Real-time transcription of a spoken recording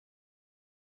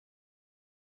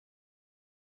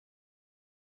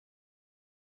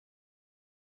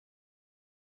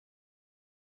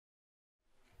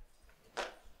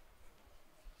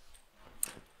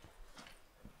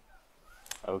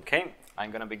Okay,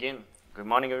 I'm gonna begin. Good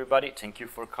morning, everybody. Thank you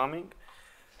for coming.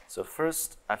 So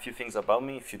first, a few things about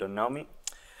me, if you don't know me.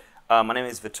 My name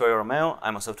is Romeo.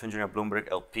 I'm a software engineer at Bloomberg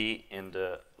LP in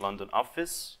the London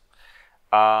office.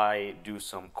 I do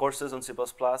some courses on C++,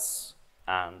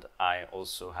 and I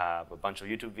also have a bunch of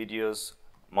YouTube videos,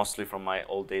 mostly from my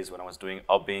old days when I was doing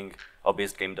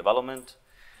hobbyist game development.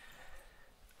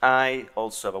 I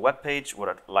also have a web page where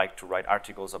I like to write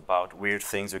articles about weird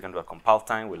things you can do at compile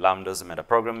time with lambdas and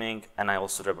metaprogramming, and I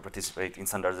also participate in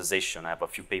standardization. I have a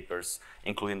few papers,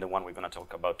 including the one we're going to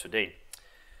talk about today.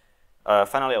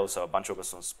 Finally, I also have a bunch of open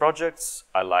source projects.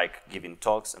 I like giving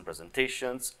talks and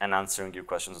presentations and answering your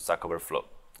questions on Stack Overflow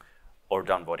or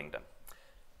downvoting them.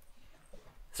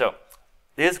 So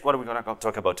this is what we're going to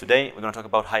talk about today. We're going to talk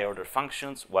about higher order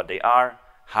functions, what they are,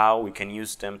 how we can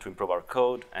use them to improve our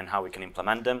code, and how we can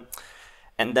implement them.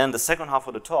 And then the second half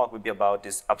of the talk will be about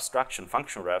this abstraction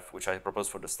function ref, which I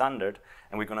proposed for the standard,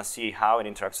 and we're going to see how it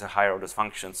interacts with higher order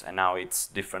functions and how it's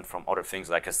different from other things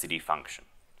like std function.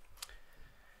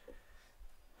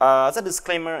 As a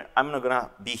disclaimer, I'm not going to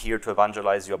be here to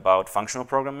evangelize you about functional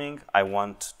programming. I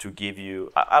want to give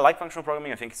you, I like functional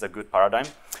programming, I think it's a good paradigm,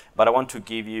 but I want to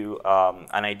give you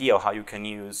an idea of how you can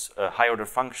use higher order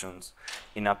functions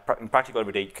in practical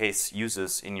everyday case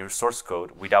uses in your source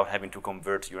code without having to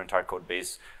convert your entire code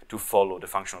base to follow the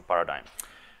functional paradigm.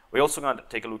 We're also going to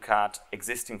take a look at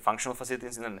existing functional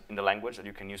facilities in the language that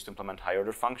you can use to implement higher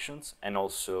order functions, and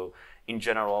also, in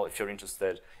general, if you're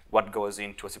interested, what goes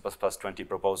into a C++ 20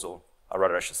 proposal, or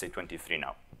rather I should say 23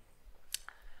 now.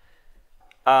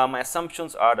 My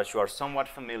assumptions are that you are somewhat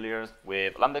familiar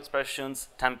with lambda expressions,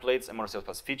 templates, and more C++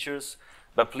 features,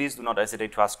 but please do not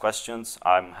hesitate to ask questions.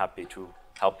 I'm happy to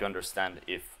help you understand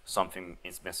if something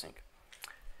is missing.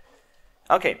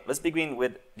 Okay, let's begin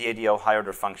with the idea of higher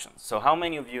order functions. So how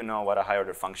many of you know what a higher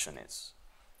order function is?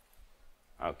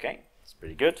 Okay, that's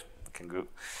pretty good. Okay, good.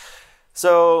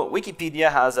 So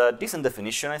Wikipedia has a decent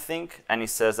definition, I think, and it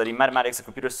says that in mathematics and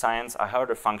computer science, a higher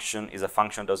order function is a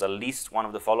function that does at least one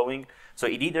of the following. So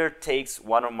it either takes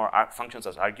one or more functions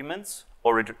as arguments,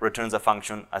 or it returns a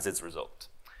function as its result.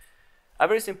 A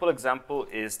very simple example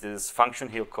is this function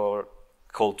here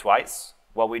called twice.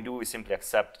 What we do is simply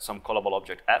accept some callable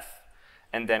object f,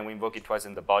 and then we invoke it twice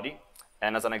in the body.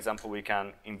 And as an example, we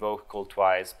can invoke call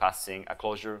twice passing a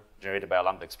closure generated by a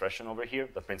lambda expression over here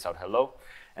that prints out hello.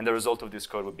 And the result of this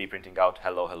code would be printing out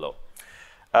hello, hello.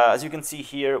 As you can see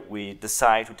here, we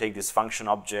decide to take this function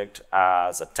object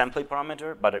as a template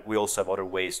parameter, but we also have other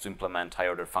ways to implement higher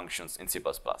order functions in C++.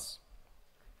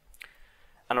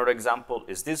 Another example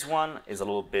is this one, is a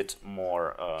little bit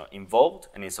more involved,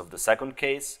 and is of the second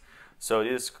case. So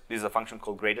this is a function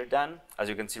called greater than. As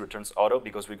you can see, returns auto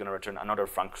because we're going to return another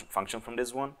function from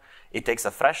this one. It takes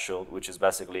a threshold, which is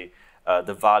basically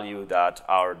the value that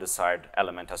our desired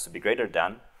element has to be greater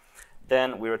than.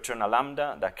 Then we return a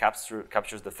lambda that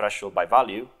captures the threshold by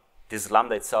value. This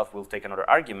lambda itself will take another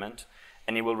argument,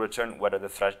 and it will return whether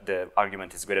the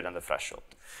argument is greater than the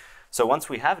threshold. So once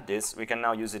we have this, we can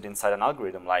now use it inside an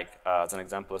algorithm, like as an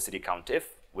example, std_count_if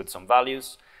with some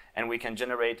values. And we can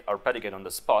generate our predicate on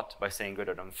the spot by saying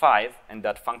greater than 5, and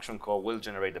that function call will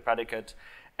generate the predicate,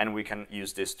 and we can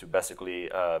use this to basically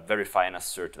verify and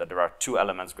assert that there are two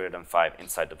elements greater than 5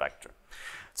 inside the vector.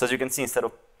 So as you can see, instead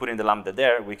of putting the lambda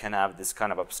there, we can have this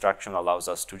kind of abstraction that allows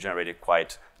us to generate it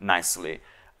quite nicely.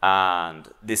 And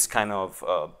this kind of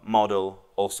model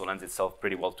also lends itself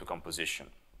pretty well to composition.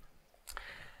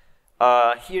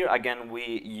 Here, again,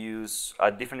 we use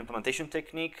a different implementation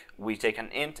technique. We take an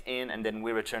int in, and then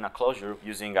we return a closure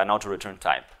using an auto-return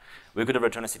type. We could have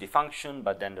returned a std function,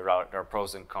 but then there are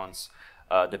pros and cons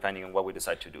depending on what we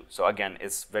decide to do. So again,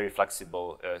 it's very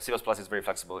flexible. C++ is very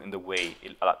flexible in the way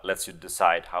it lets you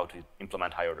decide how to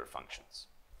implement higher-order functions.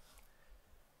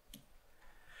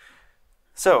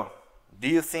 So, do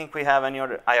you think we have any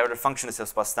other higher-order function in C++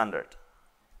 standard?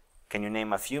 Can you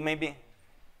name a few, maybe?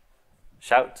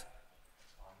 Shout.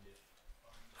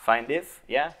 Find if,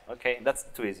 yeah, okay, that's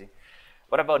too easy.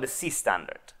 What about the C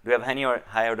standard? Do we have any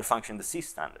higher order function in the C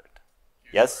standard?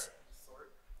 Yes?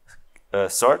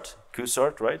 Sort,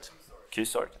 qsort, right?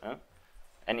 Qsort.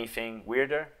 Anything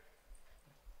weirder?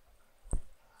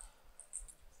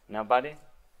 Nobody?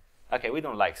 Okay, we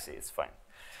don't like C, it's fine.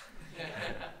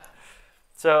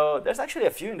 So there's actually a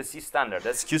few in the C standard.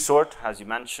 That's qsort, as you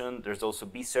mentioned. There's also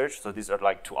bsearch, so these are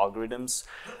like two algorithms.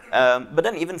 But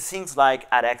then even things like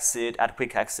add_exit,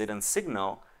 add_quick_exit, and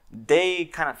signal, they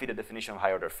kind of fit the definition of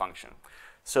higher order function.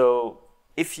 So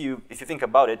if you think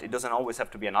about it, it doesn't always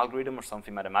have to be an algorithm or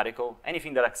something mathematical.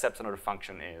 Anything that accepts another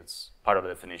function is part of the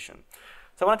definition.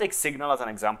 So I want to take signal as an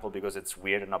example because it's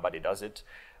weird and nobody does it.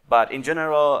 But in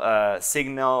general,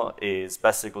 signal is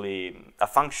basically a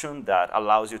function that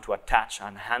allows you to attach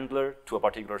a handler to a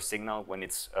particular signal when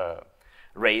it's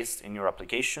raised in your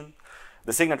application.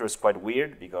 The signature is quite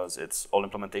weird because it's all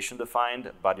implementation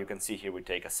defined, but you can see here we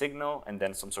take a signal and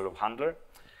then some sort of handler.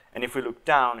 And if we look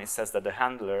down, it says that the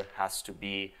handler has to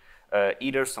be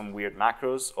either some weird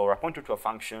macros or a pointer to a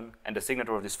function, and the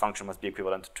signature of this function must be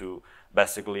equivalent to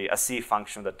basically a C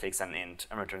function that takes an int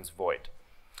and returns void.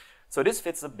 So this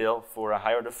fits the bill for a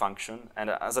higher order function, and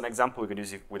as an example, we could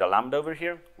use it with a lambda over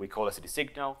here. We call a city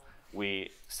signal.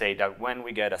 We say that when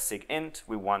we get a sig int,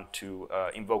 we want to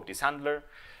invoke this handler,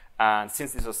 and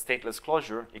since this is a stateless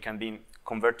closure, it can be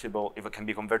convertible, if it can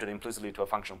be converted implicitly to a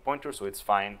function pointer, so it's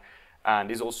fine. And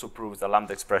this also proves that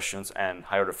lambda expressions and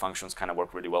higher order functions kind of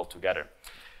work really well together.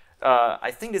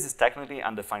 I think this is technically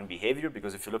undefined behavior,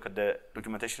 because if you look at the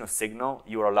documentation of signal,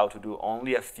 you are allowed to do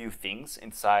only a few things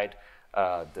inside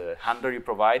the handler you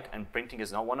provide, and printing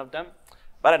is not one of them.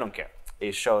 But I don't care.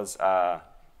 It shows a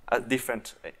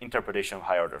different interpretation of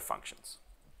higher order functions.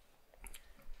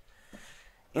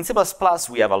 In C++,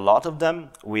 we have a lot of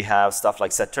them. We have stuff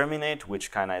like setTerminate,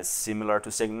 which kind of is similar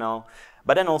to signal,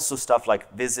 but then also stuff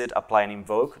like visit, apply, and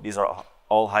invoke. These are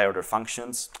all higher order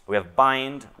functions. We have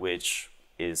bind, which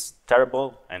is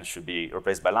terrible and should be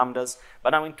replaced by lambdas. But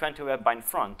now in 20, we have bind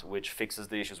front, which fixes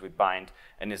the issues with bind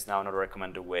and is now not a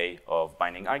recommended way of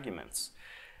binding arguments.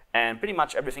 And pretty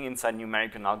much everything inside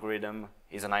numeric and algorithm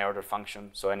is an higher order function.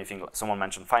 So anything, someone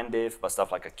mentioned findIf, but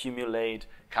stuff like accumulate,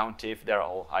 countif, they're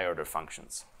all higher order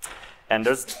functions. And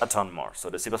there's a ton more. So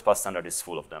the C++ standard is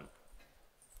full of them.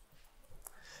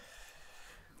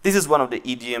 This is one of the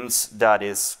idioms that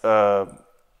is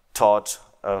taught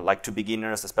like to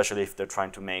beginners, especially if they're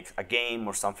trying to make a game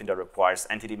or something that requires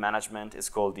entity management. It's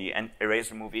called the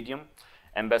erase remove idiom.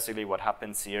 And basically what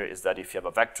happens here is that if you have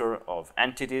a vector of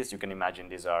entities, you can imagine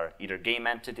these are either game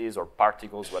entities or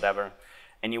particles, whatever,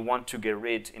 and you want to get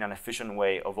rid in an efficient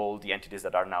way of all the entities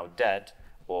that are now dead,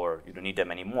 or you don't need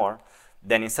them anymore,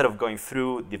 then instead of going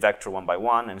through the vector one by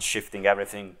one and shifting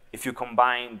everything, if you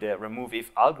combine the remove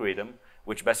if algorithm,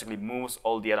 which basically moves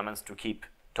all the elements to keep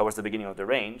towards the beginning of the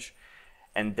range,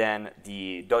 and then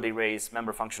the .erase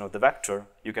member function of the vector,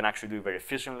 you can actually do it very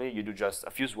efficiently. You do just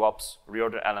a few swaps,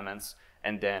 reorder elements,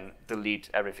 and then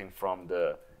delete everything from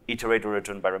the iterator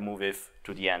return by remove if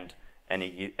to the end, and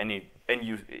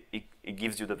it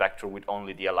gives you the vector with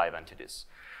only the alive entities.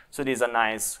 So this is a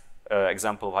nice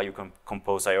example of how you can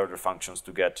compose higher order functions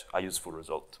to get a useful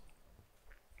result.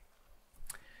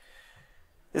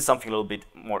 This is something a little bit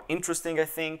more interesting, I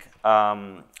think.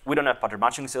 We don't have pattern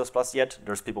matching in C++ yet.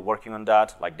 There's people working on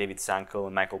that, like David Sankel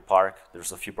and Michael Park.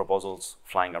 There's a few proposals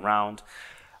flying around.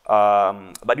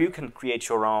 But you can create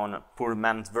your own poor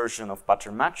man's version of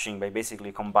pattern matching by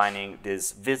basically combining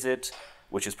this visit,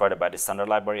 which is provided by the standard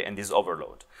library, and this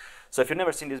overload. So if you've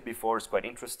never seen this before, it's quite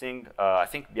interesting. I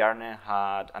think Bjarne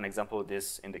had an example of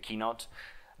this in the keynote.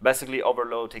 Basically,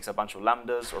 overload takes a bunch of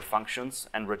lambdas or functions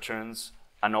and returns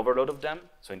an overload of them.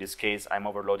 So in this case, I'm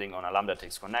overloading on a lambda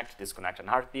takes connect, disconnect, and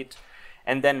heartbeat.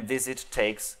 And then visit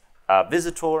takes a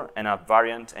visitor and a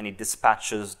variant, and it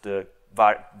dispatches the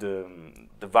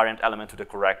variant element to the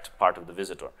correct part of the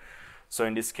visitor. So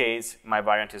in this case, my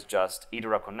variant is just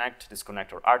either a connect,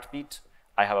 disconnect, or heartbeat.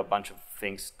 I have a bunch of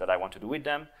things that I want to do with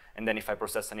them. And then if I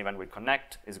process an event with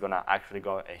connect, it's going to actually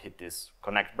go and hit this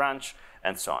connect branch,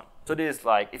 and so on. So this is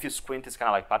like, if you squint, it's kind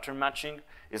of like pattern matching.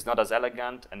 It's not as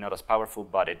elegant and not as powerful,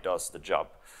 but it does the job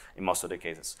in most of the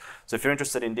cases. So if you're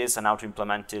interested in this and how to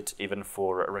implement it, even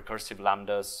for recursive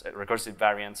lambdas, recursive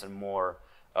variants, and more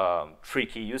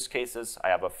tricky use cases, I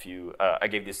have a few, I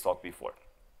gave this talk before.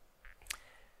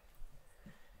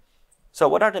 So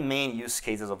what are the main use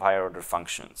cases of higher order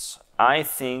functions? I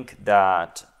think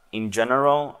that in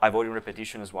general, avoiding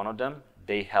repetition is one of them.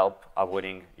 They help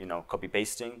avoiding, copy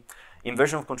pasting.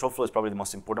 Inversion of control flow is probably the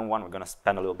most important one. We're going to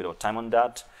spend a little bit of time on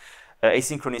that.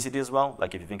 Asynchronicity as well,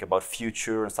 like if you think about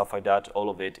future and stuff like that, all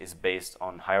of it is based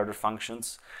on higher order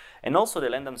functions. And also they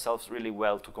lend themselves really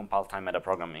well to compile time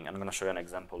metaprogramming. I'm going to show you an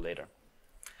example later.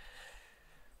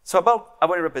 So about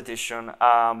avoiding repetition,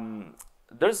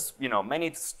 there's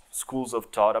many schools of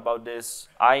thought about this.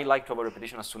 I like to avoid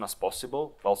repetition as soon as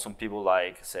possible. While some people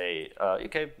say,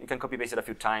 okay, you can copy paste it a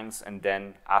few times and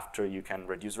then after you can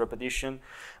reduce repetition.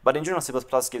 But in general, C++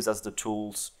 gives us the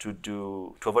tools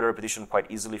to avoid repetition quite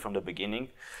easily from the beginning.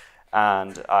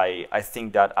 And I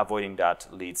think that avoiding that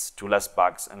leads to less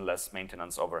bugs and less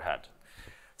maintenance overhead.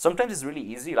 Sometimes it's really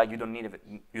easy, like you don't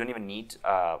even need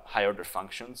higher order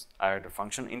function.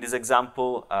 In this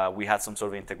example, we had some sort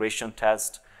of integration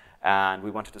test, and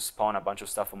we wanted to spawn a bunch of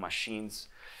stuff on machines.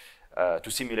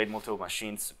 to simulate multiple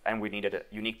machines, and we needed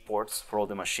unique ports for all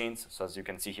the machines. So as you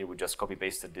can see here, we just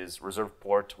copy-pasted this reserved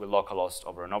port with localhost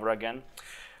over and over again.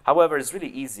 However, it's really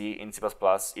easy in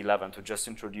C++11 to just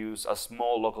introduce a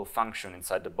small local function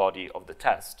inside the body of the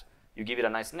test. You give it a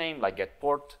nice name like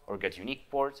getPort or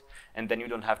getUniquePort, and then you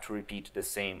don't have to repeat the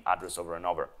same address over and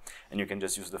over. And you can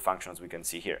just use the function as we can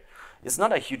see here. It's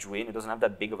not a huge win, it doesn't have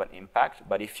that big of an impact,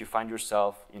 but if you find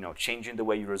yourself changing the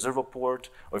way you reserve a port,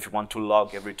 or if you want to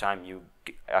log every time you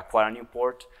acquire a new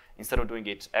port, instead of doing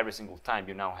it every single time,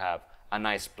 you now have a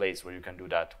nice place where you can do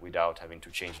that without having to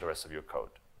change the rest of your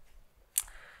code.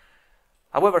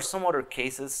 However, some other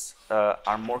cases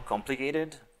are more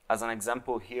complicated. As an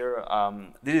example here,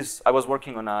 I was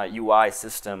working on a UI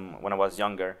system when I was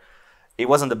younger. It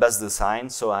wasn't the best design,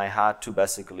 so I had to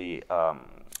basically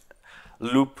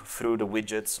loop through the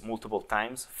widgets multiple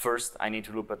times. First, I need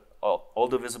to loop at all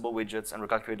the visible widgets and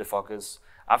recalculate the focus.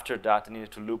 After that, I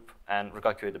needed to loop and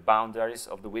recalculate the boundaries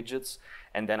of the widgets,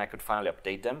 and then I could finally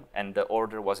update them, and the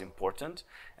order was important.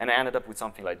 And I ended up with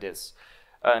something like this.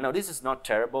 Now, this is not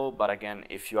terrible, but again,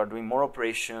 if you are doing more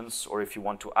operations or if you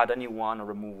want to add a new one or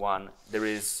remove one, there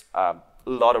is a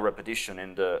lot of repetition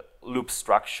in the loop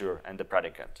structure and the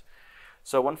predicate.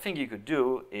 So one thing you could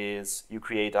do is you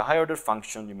create a higher order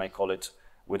function, you might call it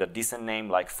with a decent name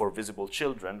like for visible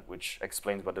children, which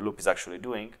explains what the loop is actually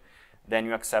doing. Then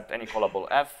you accept any callable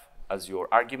f as your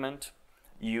argument.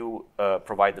 You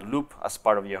provide the loop as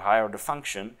part of your higher order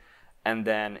function, and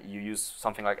then you use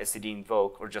something like std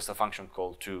invoke or just a function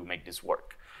call to make this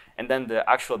work. And then the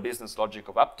actual business logic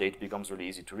of update becomes really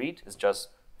easy to read. It's just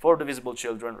for the visible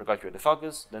children, recalculate the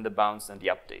focus, then the bounds, then the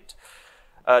update.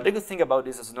 The good thing about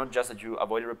this is not just that you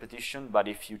avoid repetition, but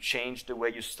if you change the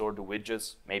way you store the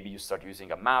widgets, maybe you start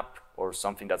using a map or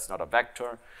something that's not a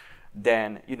vector,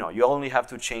 then you only have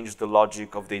to change the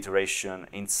logic of the iteration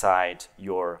inside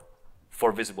your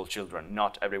for visible children,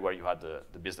 not everywhere you had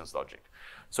the business logic.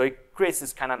 So it creates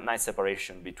this kind of nice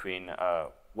separation between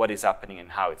what is happening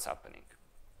and how it's happening.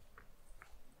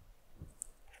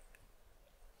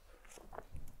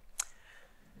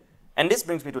 And this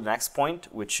brings me to the next point,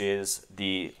 which is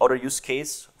the other use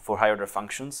case for higher order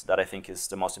functions that I think is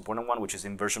the most important one, which is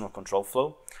inversion of control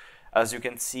flow. As you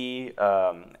can see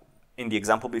in the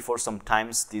example before,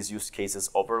 sometimes these use cases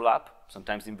overlap.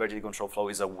 Sometimes inverted control flow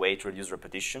is a way to reduce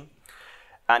repetition.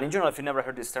 And in general, if you never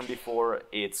heard this term before,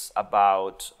 it's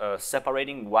about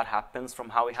separating what happens from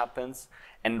how it happens.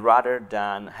 And rather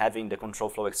than having the control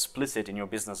flow explicit in your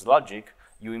business logic,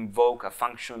 you invoke a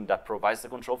function that provides the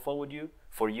control flow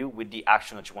for you with the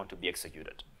action that you want to be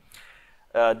executed.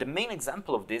 The main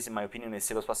example of this, in my opinion, is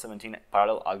C++17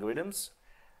 parallel algorithms.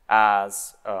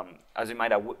 As you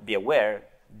might be aware,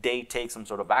 they take some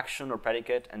sort of action or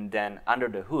predicate, and then under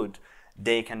the hood,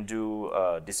 they can do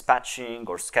dispatching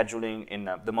or scheduling in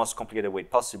the most complicated way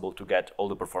possible to get all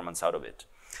the performance out of it.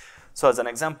 So as an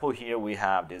example here, we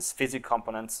have this physics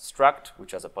components struct,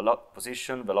 which has a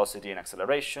position, velocity, and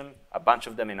acceleration, a bunch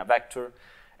of them in a vector.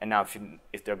 And now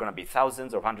if there are going to be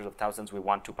thousands or hundreds of thousands, we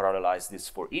want to parallelize this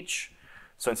for each.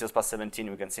 So in C++17,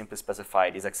 we can simply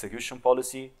specify this execution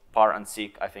policy. Par and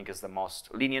seek, I think, is the most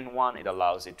lenient one. It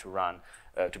allows it to run,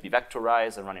 to be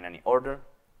vectorized and run in any order.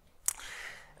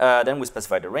 Then we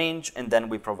specify the range, and then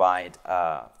we provide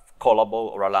a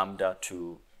callable or a lambda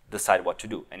to decide what to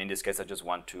do. And in this case, I just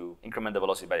want to increment the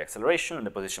velocity by the acceleration and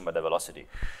the position by the velocity.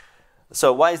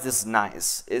 So why is this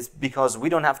nice? It's because we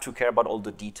don't have to care about all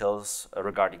the details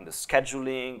regarding the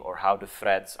scheduling or how the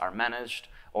threads are managed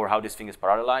or how this thing is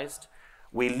parallelized.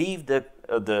 We leave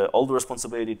all the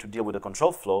responsibility to deal with the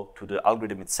control flow to the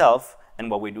algorithm itself,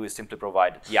 and what we do is simply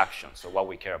provide the action, so what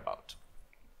we care about.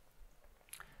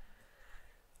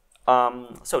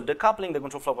 So decoupling the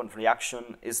control flow from the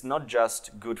action is not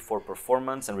just good for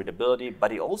performance and readability,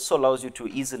 but it also allows you to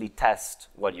easily test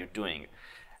what you're doing.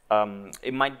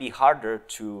 It might be harder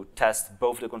to test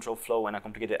both the control flow and a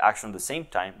complicated action at the same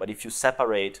time, but if you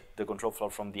separate the control flow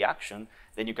from the action,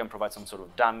 then you can provide some sort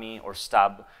of dummy or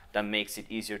stub that makes it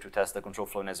easier to test the control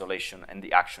flow in isolation and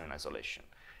the action in isolation.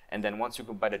 And then once you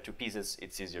combine the two pieces,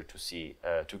 it's easier to see,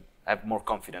 to have more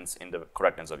confidence in the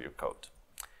correctness of your code.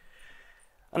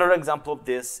 Another example of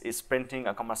this is printing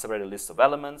a comma-separated list of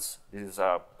elements. This is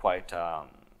a quite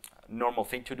normal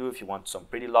thing to do if you want some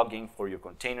pretty logging for your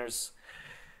containers.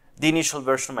 The initial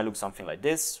version might look something like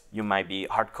this. You might be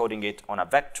hard-coding it on a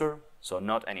vector, so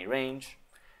not any range.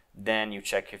 Then you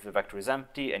check if the vector is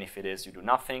empty, and if it is, you do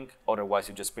nothing. Otherwise,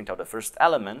 you just print out the first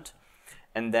element.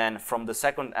 And then from the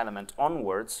second element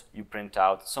onwards, you print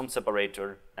out some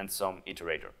separator and some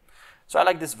iterator. So I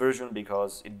like this version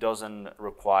because it doesn't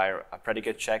require a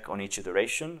predicate check on each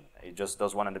iteration. It just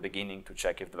does one at the beginning to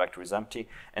check if the vector is empty,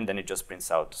 and then it just prints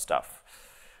out stuff.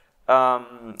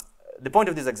 The point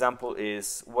of this example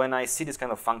is when I see these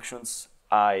kind of functions,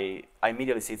 I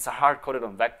immediately see it's hard-coded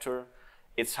on vector,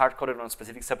 it's hard-coded on a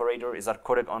specific separator, it's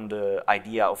hard-coded on the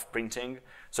idea of printing.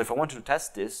 So if I wanted to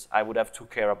test this, I would have to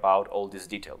care about all these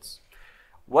details.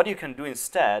 What you can do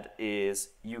instead is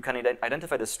you can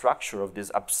identify the structure of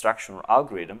this abstraction or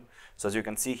algorithm. So as you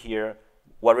can see here,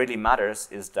 what really matters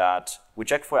is that we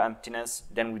check for emptiness,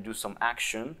 then we do some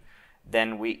action,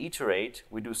 then we iterate,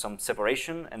 we do some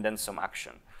separation, and then some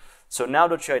action. So now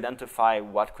that you identify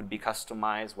what could be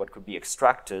customized, what could be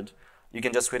extracted, you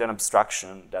can just create an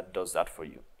abstraction that does that for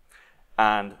you.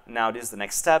 And now this is the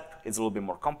next step. It's a little bit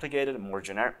more complicated, more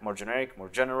generic, more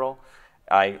general.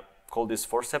 I call this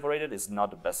force separated. It's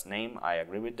not the best name, I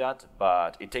agree with that,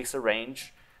 but it takes a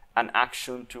range, an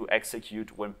action to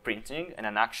execute when printing, and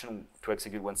an action to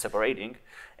execute when separating.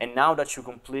 And now that you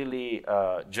completely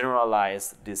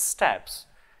generalize these steps,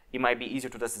 it might be easier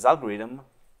to test this algorithm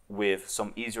with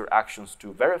some easier actions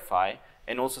to verify,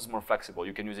 and also it's more flexible.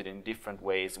 You can use it in different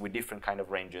ways, with different kind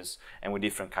of ranges, and with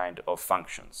different kind of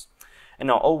functions. And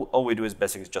now all we do is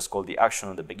basically just call the action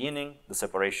at the beginning, the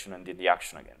separation, and the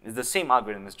action again. It's the same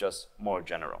algorithm, it's just more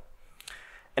general.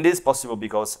 And this is possible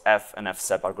because f and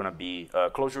fsep are going to be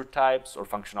closure types or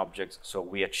function objects, so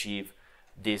we achieve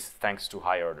this thanks to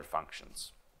higher order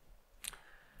functions.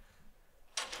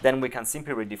 Then we can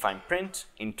simply redefine print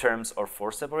in terms of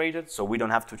force separated, so we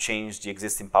don't have to change the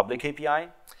existing public API.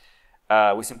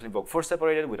 We simply invoke force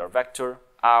separated with our vector.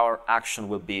 Our action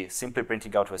will be simply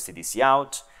printing out to stdc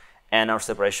out, and our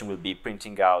separation will be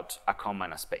printing out a comma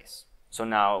and a space. So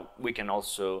now we can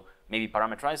also maybe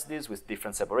parameterize this with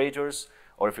different separators,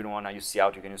 or if you don't want to use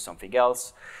cout, you can use something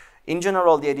else. In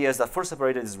general, the idea is that force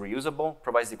separated is reusable,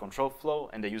 provides the control flow,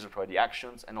 and the user provides the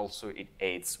actions, and also it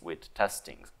aids with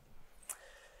testing.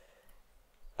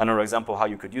 Another example how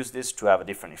you could use this to have a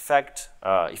different effect.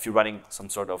 If you're running some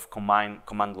sort of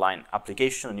command line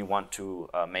application and you want to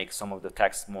make some of the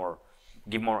text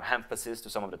give more emphasis to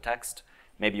some of the text,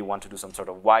 maybe you want to do some sort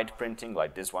of wide printing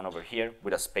like this one over here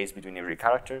with a space between every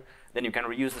character, then you can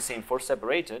reuse the same force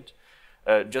separated,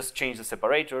 just change the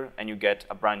separator and you get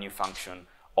a brand new function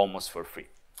almost for free.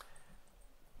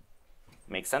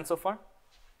 Make sense so far?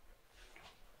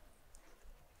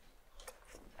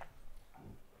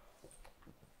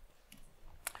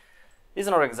 This is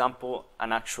another example,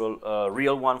 an actual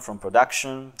real one from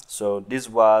production. So this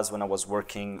was when I was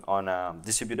working on a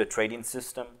distributed trading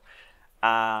system.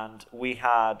 And we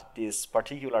had this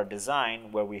particular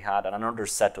design where we had another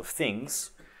set of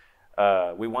things.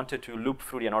 We wanted to loop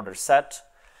through the another set.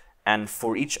 And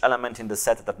for each element in the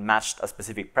set that matched a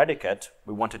specific predicate,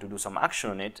 we wanted to do some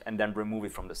action on it and then remove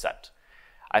it from the set.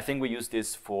 I think we used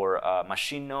this for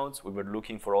machine nodes. We were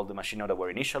looking for all the machine nodes that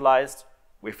were initialized.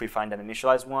 If we find an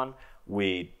initialized one,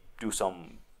 we do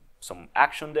some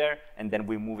action there, and then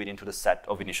we move it into the set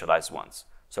of initialized ones.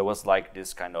 So it was like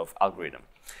this kind of algorithm.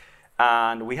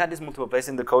 And we had this multiple places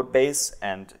in the code base,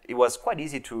 and it was quite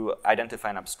easy to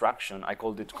identify an abstraction. I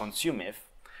called it consumeIf.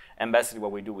 And basically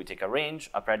what we do, we take a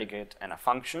range, a predicate, and a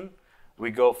function.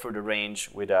 We go through the range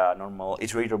with a normal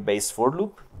iterator-based for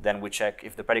loop. Then we check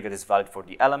if the predicate is valid for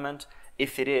the element.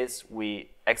 If it is, we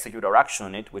execute our action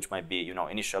on it, which might be,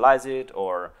 initialize it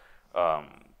or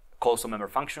call some member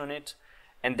function on it.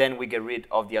 And then we get rid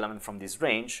of the element from this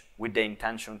range with the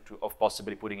intention of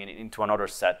possibly putting it into another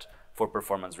set for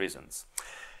performance reasons.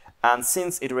 And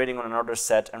since iterating on another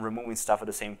set and removing stuff at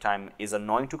the same time is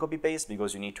annoying to copy paste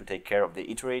because you need to take care of the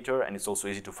iterator and it's also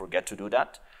easy to forget to do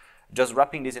that, just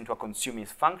wrapping this into a consumeIf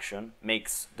function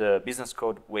makes the business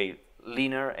code way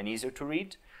leaner and easier to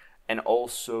read, and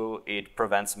also it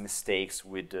prevents mistakes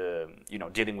with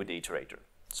dealing with the iterator.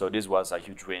 So this was a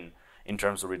huge win in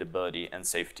terms of readability and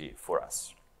safety for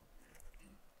us.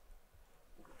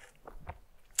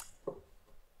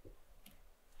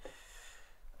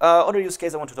 Other use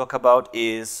case I want to talk about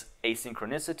is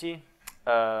asynchronicity.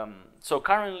 So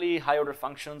currently, high order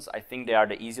functions, I think they are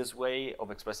the easiest way of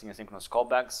expressing asynchronous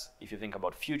callbacks. If you think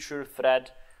about future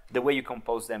thread, the way you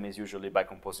compose them is usually by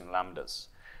composing lambdas.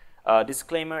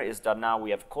 Disclaimer is that now we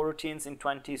have coroutines in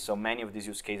 20, so many of these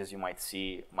use cases you might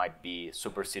see might be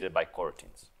superseded by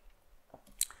coroutines.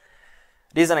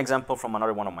 This is an example from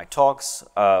another one of my talks,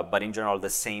 but in general the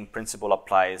same principle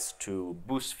applies to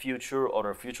boost future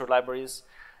or future libraries.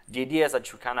 The idea is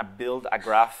that you kind of build a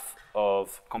graph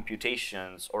of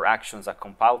computations or actions at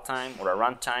compile time or at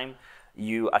runtime.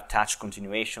 You attach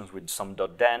continuations with some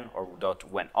 .then or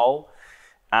 .when all.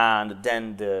 and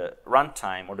then the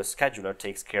runtime or the scheduler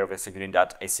takes care of executing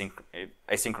that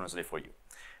asynchronously for you.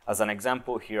 As an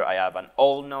example, here I have an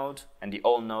all node, and the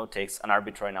all node takes an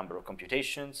arbitrary number of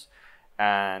computations,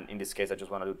 and in this case I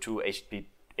just want to do 2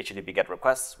 HTTP GET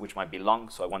requests, which might be long,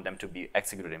 so I want them to be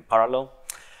executed in parallel.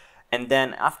 And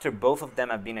then after both of them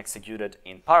have been executed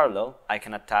in parallel, I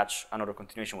can attach another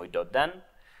continuation with .then.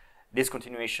 This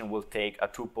continuation will take a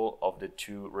tuple of the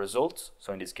 2 results.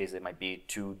 So in this case, there might be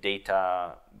 2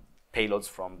 data payloads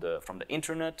from the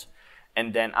internet.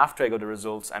 And then after I got the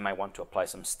results, I might want to apply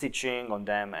some stitching on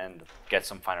them and get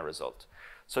some final result.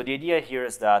 So the idea here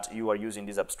is that you are using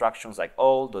these abstractions like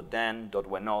all, .then,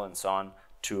 .when all, and so on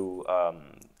to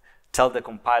tell the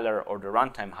compiler or the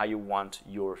runtime how you want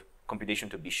your computation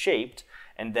to be shaped,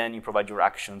 and then you provide your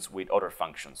actions with other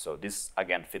functions. So this,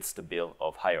 again, fits the bill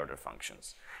of higher order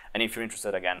functions. And if you're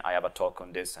interested, again, I have a talk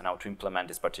on this and how to implement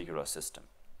this particular system.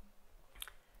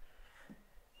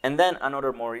 And then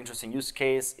another more interesting use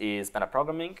case is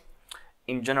metaprogramming.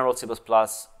 In general, C++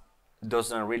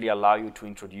 doesn't really allow you to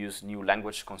introduce new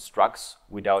language constructs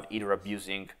without either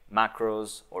abusing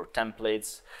macros or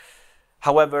templates.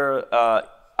 However,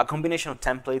 a combination of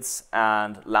templates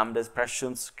and lambda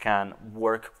expressions can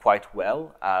work quite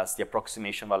well as the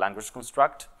approximation of a language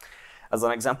construct. As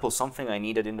an example, something I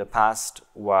needed in the past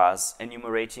was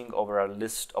enumerating over a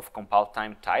list of compile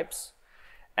time types.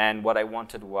 And what I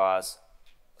wanted was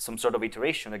some sort of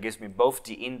iteration that gives me both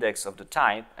the index of the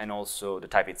type and also the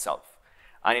type itself.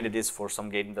 I needed this for some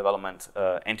game development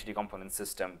entity component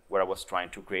system where I was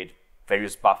trying to create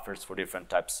various buffers for different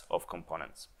types of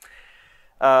components.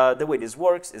 The way this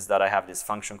works is that I have this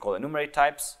function called enumerate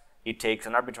types. It takes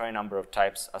an arbitrary number of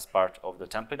types as part of the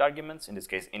template arguments, in this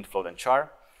case int, float, and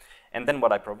char. And then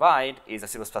what I provide is a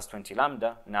C++20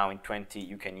 lambda. Now in 20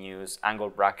 you can use angle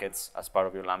brackets as part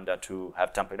of your lambda to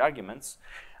have template arguments.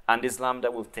 And this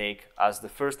lambda will take as the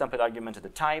first template argument the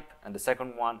type, and the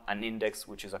second one an index,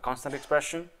 which is a constant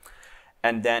expression.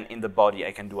 And then in the body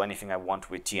I can do anything I want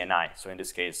with t and I. So in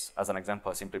this case, as an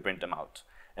example, I simply print them out.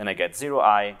 And I get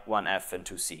 0i, 1f, and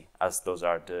 2c, as those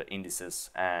are the indices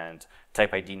and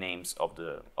type ID names of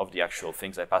the actual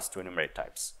things I pass to enumerate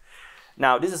types.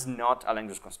 Now, this is not a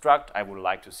language construct. I would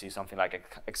like to see something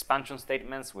like expansion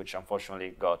statements, which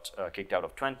unfortunately got kicked out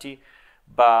of 20,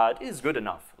 but it is good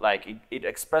enough. Like, it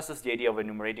expresses the idea of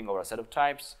enumerating over a set of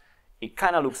types. It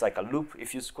kind of looks like a loop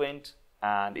if you squint,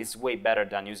 and it's way better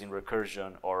than using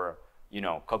recursion or,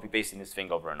 copy-pasting this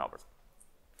thing over and over.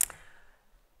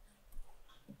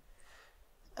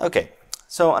 Okay,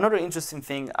 so another interesting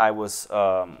thing I was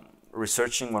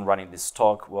researching when running this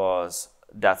talk was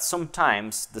that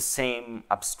sometimes the same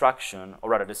abstraction,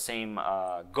 or rather the same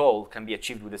goal, can be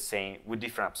achieved with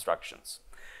different abstractions.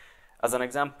 As an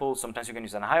example, sometimes you can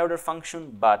use a higher order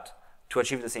function, but to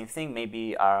achieve the same thing,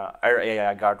 maybe our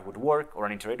AI guard would work or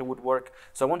an iterator would work.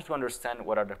 So I wanted to understand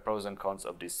what are the pros and cons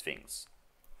of these things.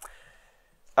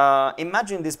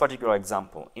 Imagine this particular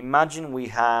example. Imagine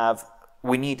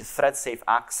we need thread-safe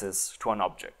access to an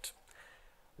object.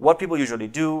 What people usually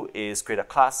do is create a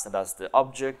class that has the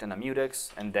object and a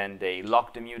mutex, and then they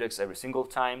lock the mutex every single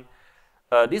time.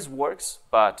 This works,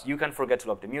 but you can forget to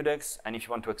lock the mutex, and if you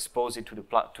want to expose it to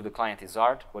the client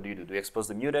Izzard, what do? Do you expose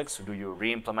the mutex, or do you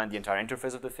re-implement the entire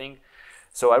interface of the thing?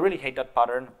 So I really hate that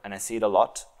pattern, and I see it a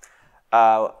lot.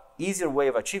 Easier way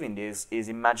of achieving this is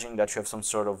imagining that you have some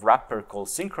sort of wrapper called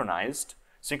synchronized.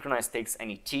 Synchronized takes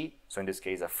any t, so in this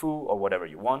case a foo or whatever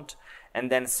you want,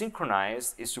 and then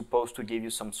synchronized is supposed to give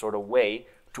you some sort of way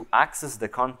to access the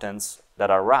contents that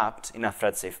are wrapped in a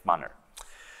thread-safe manner.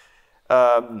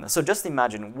 So just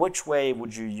imagine, which way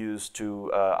would you use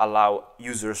to allow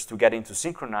users to get into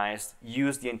synchronized,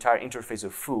 use the entire interface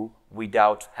of foo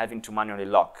without having to manually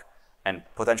lock and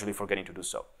potentially forgetting to do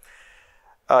so.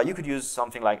 You could use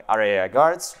something like RAI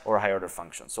guards or higher order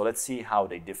functions. So let's see how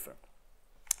they differ.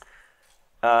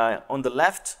 On the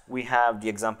left, we have the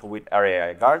example with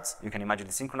RAI guards. You can imagine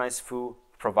the synchronized foo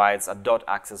provides a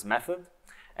 .access method,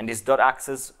 and this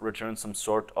 .access returns some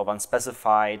sort of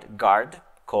unspecified guard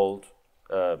called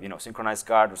synchronized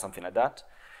guard or something like that.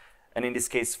 And in this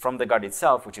case, from the guard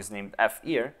itself, which is named f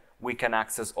here, we can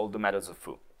access all the methods of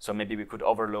foo. So maybe we could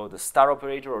overload the star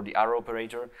operator or the arrow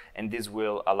operator, and this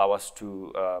will allow us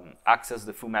to access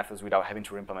the foo methods without having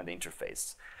to implement the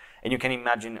interface. And you can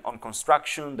imagine on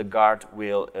construction, the guard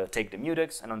will take the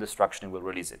mutex, and on destruction, it will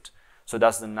release it. So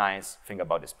that's the nice thing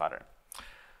about this pattern.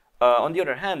 On the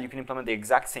other hand, you can implement the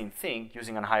exact same thing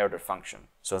using a higher order function.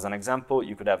 So as an example,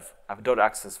 you could have a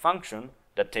 .access function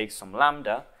that takes some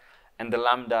lambda, and the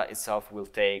lambda itself will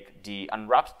take the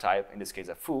unwrapped type, in this case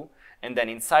a foo, and then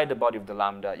inside the body of the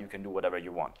lambda, you can do whatever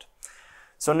you want.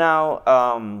 So now,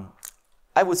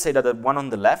 I would say that the one on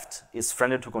the left is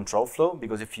friendly to control flow,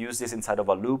 because if you use this inside of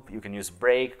a loop, you can use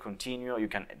break, continue, you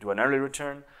can do an early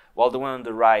return, while the one on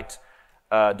the right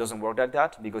doesn't work like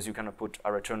that, because you cannot put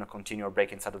a return, or continue, or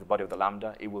break inside of the body of the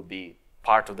lambda. It will be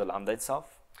part of the lambda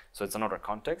itself, so it's another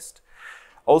context.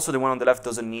 Also, the one on the left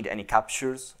doesn't need any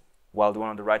captures, while the one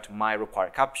on the right might require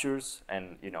captures,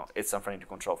 and it's unfriendly to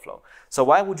control flow. So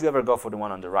why would you ever go for the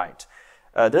one on the right?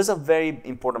 There's a very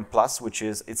important plus, which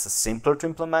is it's simpler to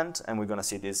implement, and we're going to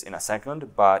see this in a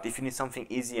second. But if you need something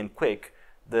easy and quick,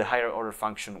 the higher order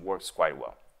function works quite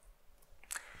well.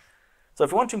 So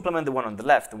if you want to implement the one on the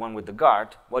left, the one with the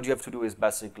guard, what you have to do is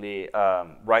basically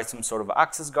write some sort of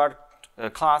access guard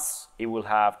class. It will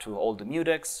have to hold the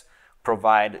mutex,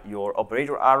 provide your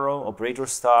operator arrow, operator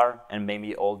star, and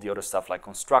maybe all the other stuff like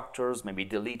constructors, maybe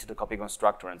delete the copy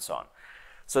constructor, and so on.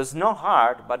 So it's not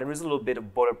hard, but there is a little bit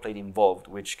of boilerplate involved,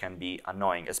 which can be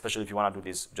annoying, especially if you want to do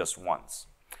this just once.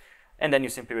 And then you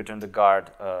simply return the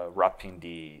guard, wrapping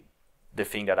the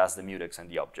thing that has the mutex and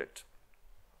the object.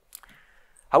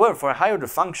 However, for a higher order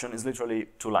function, it's literally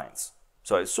 2 lines.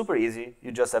 So it's super easy.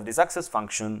 You just have this access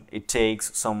function. It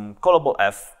takes some callable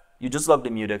f. You just log the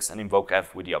mutex and invoke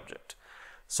f with the object.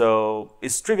 So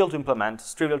it's trivial to implement,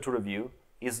 it's trivial to review.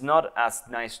 It's not as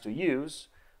nice to use,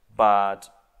 but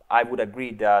I would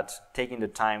agree that taking the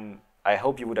time, I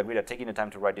hope you would agree that taking the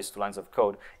time to write these 2 lines of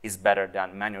code is better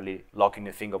than manually locking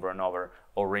the thing over and over,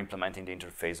 or re-implementing the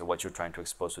interface of what you're trying to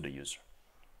expose to the user.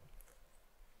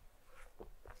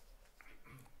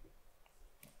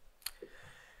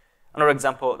 Another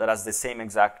example that has the same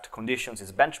exact conditions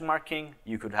is benchmarking.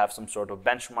 You could have some sort of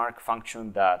benchmark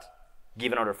function that,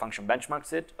 given another function,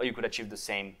 benchmarks it, or you could achieve the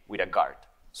same with a guard.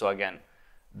 So again,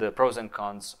 the pros and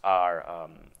cons are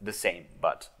the same,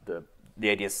 but the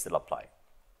ideas still apply.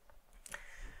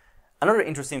 Another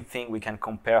interesting thing we can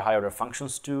compare higher order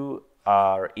functions to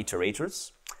are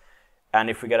iterators. And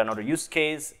if we get another use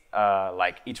case,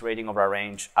 like iterating over a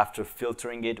range after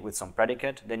filtering it with some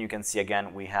predicate, then you can see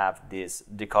again we have this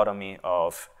dichotomy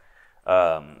of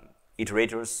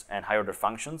iterators and higher order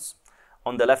functions.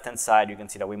 On the left-hand side, you can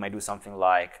see that we might do something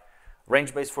like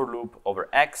range-based for loop over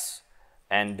x,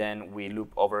 and then we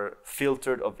loop over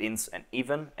filtered of ints and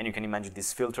even. And you can imagine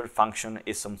this filtered function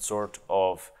is some sort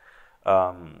of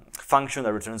function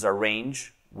that returns a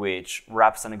range, which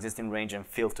wraps an existing range and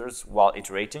filters while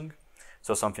iterating.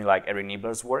 So something like Eric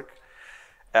Niebler's work.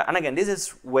 And again, this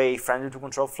is way friendly to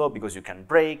control flow, because you can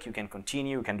break, you can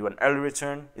continue, you can do an early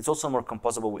return. It's also more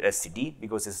composable with STD,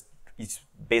 because it's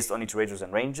based on iterators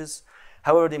and ranges.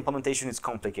 However, the implementation is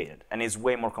complicated, and it's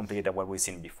way more complicated than what we've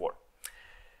seen before.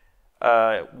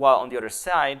 While on the other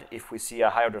side, if we see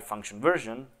a higher order function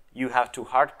version, you have to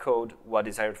hard code what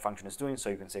this higher order function is doing.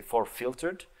 So you can say for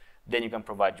filtered, then you can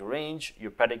provide your range, your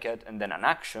predicate, and then an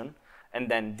action. And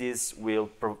then this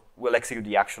will execute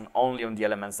the action only on the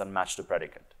elements that match the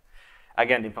predicate.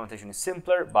 Again, the implementation is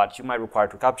simpler, but you might require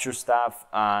to capture stuff,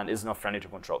 and is not friendly to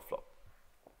control flow.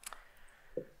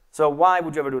 So why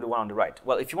would you ever do the one on the right?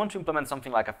 Well, if you want to implement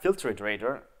something like a filter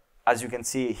iterator, as you can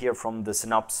see here from the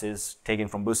synopsis taken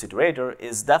from Boost Iterator,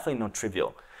 is definitely not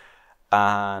trivial.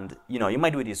 And you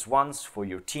might do this once for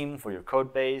your team, for your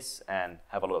code base, and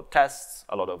have a lot of tests,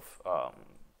 a lot of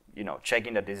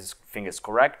checking that this thing is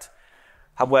correct.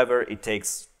 However, it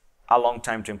takes a long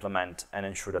time to implement and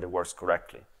ensure that it works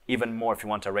correctly. Even more if you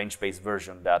want a range-based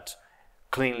version that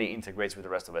cleanly integrates with the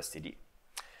rest of STD.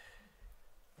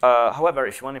 However,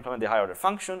 if you want to implement the higher order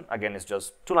function, again, it's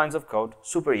just 2 lines of code,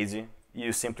 super easy.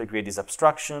 You simply create this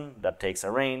abstraction that takes a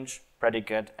range,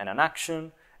 predicate, and an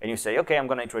action. And you say, OK, I'm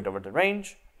going to iterate over the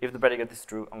range. If the predicate is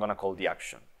true, I'm going to call the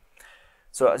action.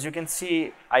 So as you can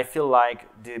see, I feel like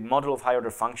the model of higher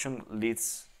order function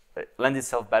lends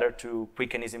itself better to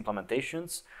quick and easy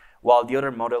implementations, while the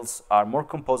other models are more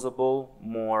composable,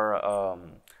 more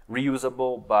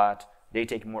reusable, but they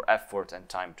take more effort and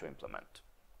time to implement.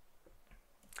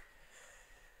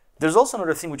 There's also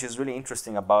another thing which is really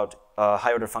interesting about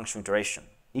higher order function iteration.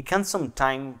 It can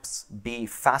sometimes be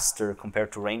faster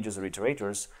compared to ranges or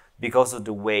iterators because of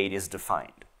the way it is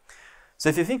defined. So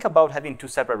if you think about having 2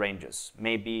 separate ranges,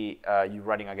 maybe you're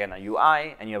writing again a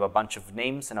UI and you have a bunch of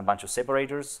names and a bunch of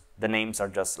separators. The names are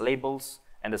just labels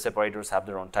and the separators have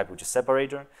their own type, which is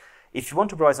separator. If you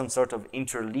want to provide some sort of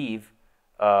interleave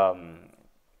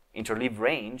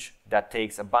range that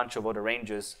takes a bunch of other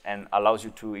ranges and allows you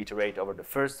to iterate over the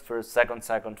first, second,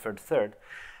 third,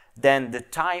 then the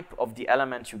type of the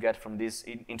element you get from this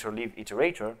interleave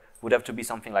iterator would have to be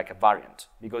something like a variant,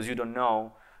 because you don't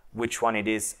know which one it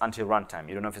is until runtime.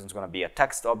 You don't know if it's going to be a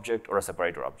text object or a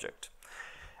separator object.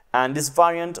 And this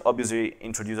variant obviously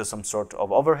introduces some sort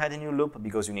of overhead in your loop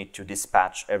because you need to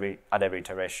dispatch at every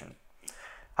iteration.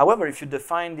 However, if you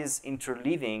define this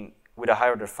interleaving with a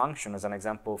higher order function, as an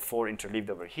example, for interleaved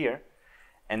over here,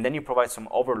 and then you provide some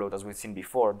overload, as we've seen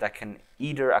before, that can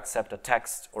either accept a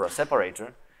text or a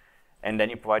separator, and then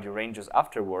you provide your ranges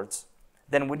afterwards,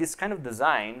 then with this kind of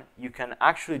design, you can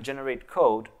actually generate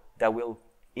code that will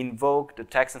invoke the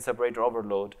text and separator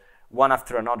overload one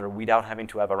after another without having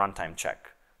to have a runtime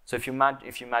check. So if you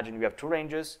imagine you have two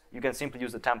ranges, you can simply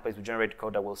use the template to generate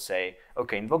code that will say,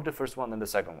 okay, invoke the first one, then the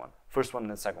second one, first one,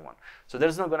 then the second one. So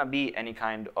there's not going to be any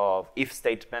kind of if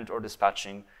statement or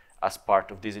dispatching as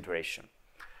part of this iteration.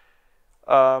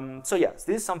 So yes,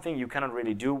 this is something you cannot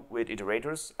really do with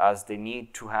iterators, as they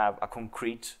need to have a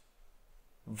concrete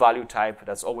value type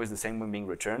that's always the same when being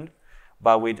returned.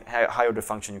 But with higher order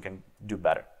function, you can do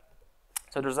better.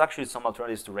 So there's actually some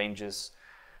alternatives to ranges.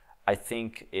 I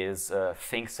think is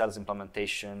Think Cells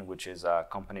implementation, which is a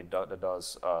company that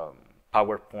does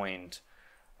PowerPoint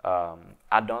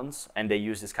add-ons, and they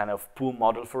use this kind of pool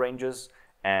model for ranges,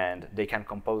 and they can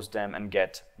compose them and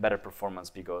get better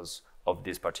performance because of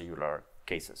these particular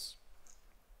cases.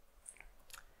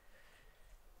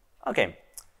 Okay.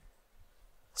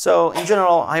 So in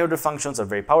general, higher order functions are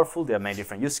very powerful. They have many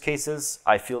different use cases.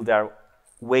 I feel they are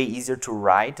way easier to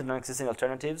write than existing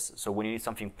alternatives. So when you need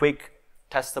something quick,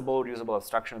 testable, reusable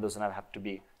abstraction, it doesn't have to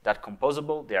be that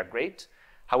composable. They are great.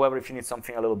 However, if you need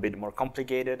something a little bit more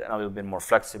complicated and a little bit more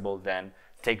flexible, then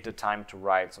take the time to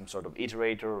write some sort of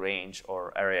iterator, range,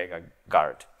 or area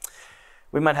guard.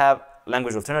 We might have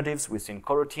language alternatives within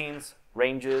coroutines,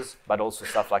 ranges, but also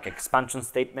stuff like expansion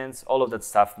statements. All of that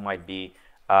stuff might be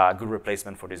a good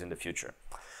replacement for this in the future.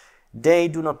 They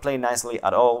do not play nicely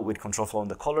at all with control flow on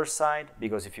the color side,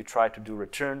 because if you try to do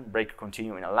return, break,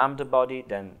 continue in a lambda body,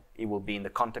 then it will be in the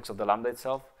context of the lambda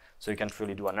itself, so you can't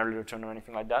really do an early return or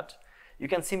anything like that. You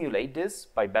can simulate this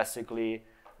by basically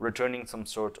returning some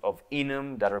sort of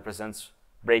enum that represents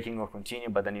breaking or continue,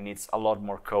 but then it needs a lot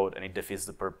more code and it defeats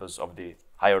the purpose of the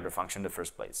higher order function in the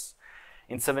first place.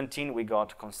 In 17, we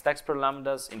got const per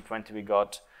lambdas. In 20, we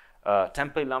got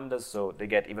template lambdas, so they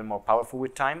get even more powerful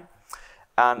with time.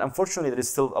 And unfortunately, there is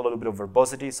still a little bit of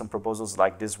verbosity. Some proposals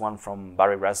like this one from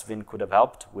Barry Rasvin could have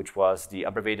helped, which was the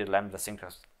abbreviated lambda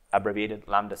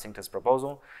syntax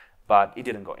proposal, but it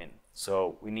didn't go in.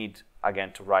 So we need,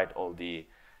 again, to write all the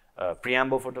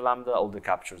preamble for the lambda, all the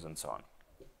captures, and so on.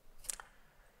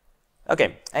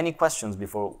 Okay, any questions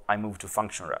before I move to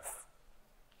function ref?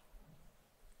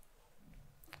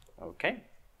 Okay.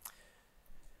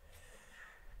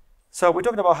 So we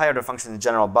talked about higher order functions in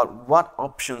general, but what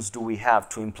options do we have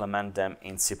to implement them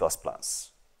in C++?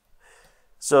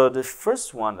 So the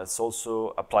first one that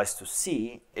also applies to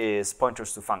C is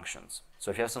pointers to functions. So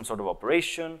if you have some sort of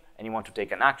operation and you want to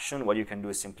take an action, what you can do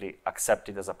is simply accept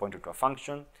it as a pointer to a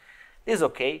function. This is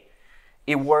okay.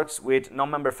 It works with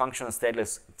non-member function and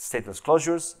stateless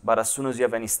closures, but as soon as you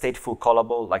have any stateful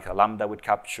callable, like a lambda with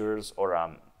captures or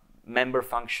a member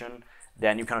function,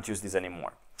 then you cannot use this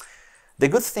anymore. The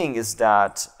good thing is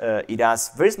that it has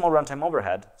very small runtime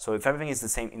overhead. So if everything is the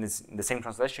same in the same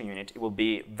translation unit, it will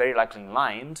be very likely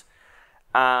inlined.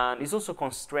 And it's also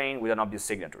constrained with an obvious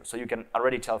signature. So you can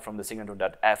already tell from the signature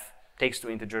that f takes two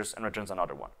integers and returns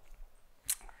another one.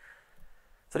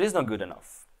 So this is not good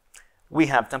enough. We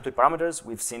have template parameters.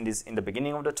 We've seen this in the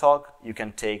beginning of the talk. You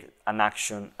can take an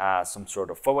action as some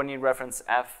sort of forwarding reference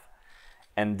f.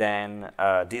 And then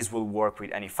this will work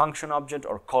with any function object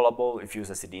or callable if you use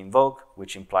std invoke,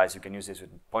 which implies you can use this with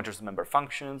pointers to member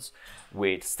functions,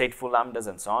 with stateful lambdas,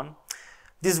 and so on.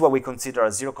 This is what we consider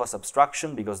a zero-cost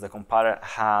abstraction because the compiler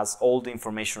has all the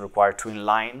information required to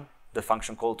inline the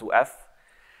function call to f,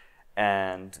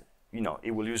 and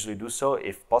it will usually do so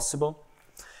if possible.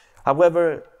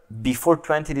 However, before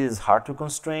 20, this is hard to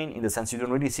constrain in the sense you don't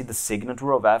really see the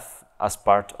signature of f as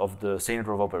part of the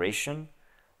signature of operation.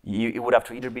 It would have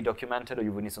to either be documented or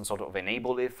you would need some sort of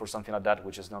enable if or something like that,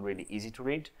 which is not really easy to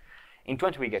read. In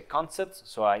 20, we get concepts,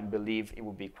 so I believe it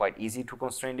would be quite easy to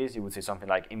constrain this. You would say something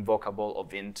like invocable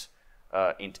of int,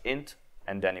 int,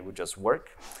 and then it would just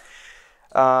work.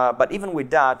 But even with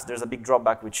that, there's a big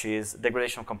drawback, which is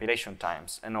degradation of compilation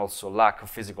times and also lack of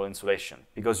physical insulation,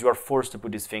 because you are forced to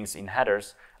put these things in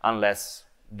headers unless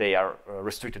they are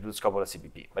restricted to the scope of the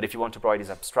CPP. But if you want to provide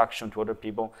this abstraction to other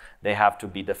people, they have to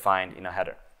be defined in a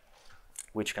header,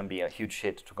 which can be a huge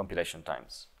hit to compilation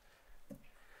times.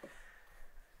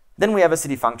 Then we have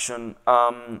std function.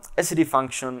 Std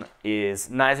function is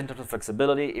nice in terms of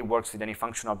flexibility. It works with any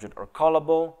function object or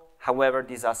callable. However,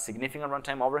 these are significant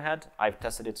runtime overhead. I've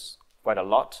tested it quite a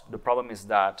lot. The problem is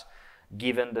that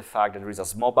given the fact that there is a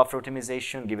small buffer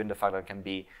optimization, given the fact that it can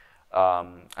be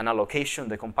an allocation,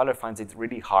 the compiler finds it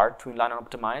really hard to inline and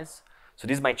optimize. So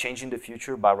this might change in the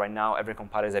future, but right now every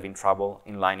compiler is having trouble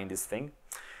inlining this thing.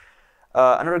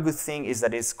 Another good thing is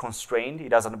that it's constrained.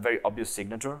 It has a very obvious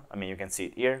signature. I mean, you can see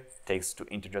it here. It takes 2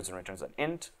 integers and returns an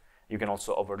int. You can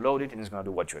also overload it, and it's going to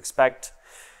do what you expect.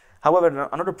 However,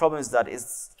 another problem is that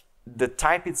the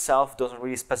type itself doesn't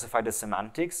really specify the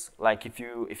semantics. Like if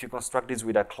you construct this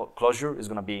with a closure, it's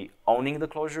going to be owning the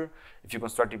closure. If you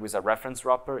construct it with a reference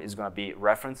wrapper, it's going to be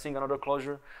referencing another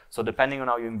closure. So depending on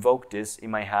how you invoke this, it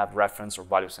might have reference or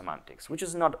value semantics, which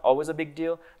is not always a big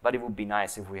deal, but it would be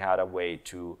nice if we had a way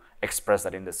to express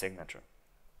that in the signature.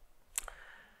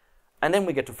 And then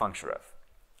we get to function ref.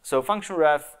 So function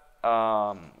ref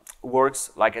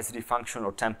works like STD function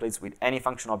or templates with any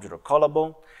function object or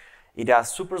callable. It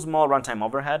has super small runtime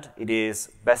overhead. It is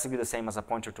basically the same as a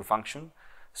pointer to function.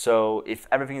 So if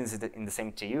everything is in the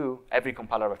same TU, every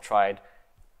compiler I've tried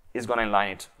is going to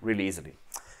inline it really easily.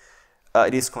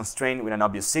 It is constrained with an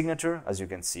obvious signature, as you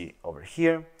can see over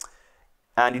here.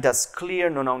 And it has clear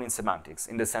non-owning semantics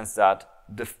in the sense that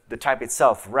the type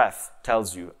itself, ref,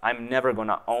 tells you, I'm never going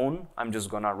to own, I'm just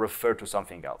going to refer to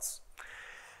something else.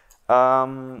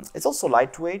 It's also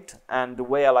lightweight, and the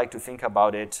way I like to think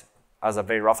about it as a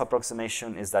very rough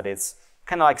approximation is that it's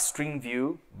kind of like string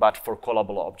view, but for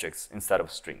callable objects instead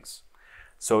of strings.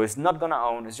 So it's not going to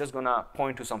own, it's just going to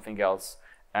point to something else,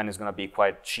 and it's going to be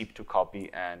quite cheap to copy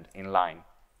and inline.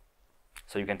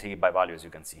 So you can take it by value, as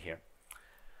you can see here.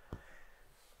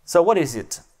 So what is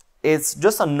it? It's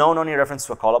just a non-owning reference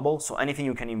to a callable, so anything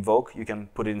you can invoke, you can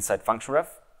put it inside function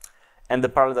ref. And the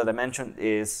parallel that I mentioned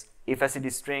is if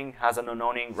std string has a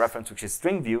non-owning reference which is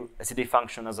string view, std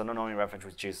function has a non-owning reference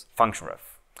which is function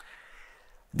ref.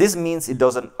 This means it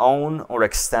doesn't own or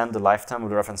extend the lifetime of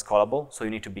the reference callable, so you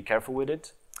need to be careful with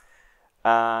it.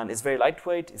 And it's very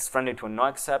lightweight, it's friendly to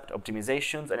no-accept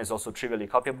optimizations, and it's also trivially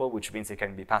copyable, which means it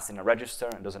can be passed in a register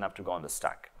and doesn't have to go on the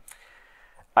stack.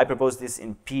 I proposed this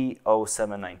in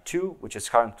P0792, which is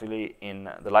currently in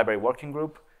the library working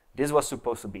group. This was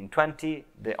supposed to be in 20.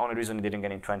 The only reason it didn't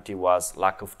get in 20 was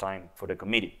lack of time for the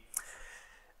committee.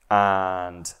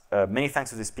 And many thanks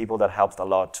to these people that helped a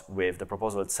lot with the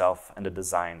proposal itself and the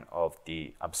design of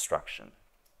the abstraction.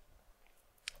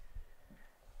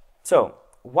 So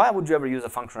why would you ever use a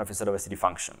function ref instead of a std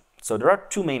function? So there are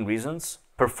 2 main reasons,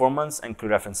 performance and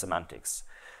clear reference semantics.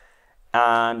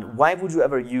 And why would you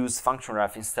ever use function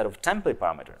ref instead of template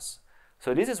parameters?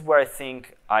 So this is where I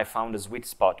think I found a sweet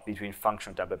spot between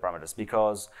function and template parameters,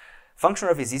 because function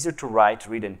ref is easier to write,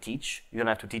 read, and teach. You don't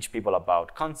have to teach people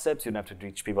about concepts. You don't have to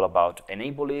teach people about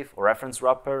enable if or reference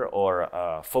wrapper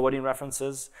or forwarding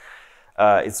references.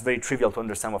 It's very trivial to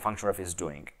understand what function ref is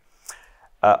doing.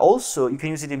 Also, you can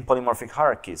use it in polymorphic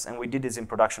hierarchies, and we did this in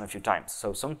production a few times.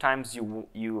 So sometimes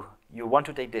you want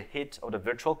to take the hit of the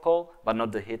virtual call, but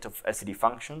not the hit of std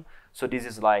function. So this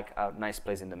is like a nice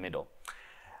place in the middle.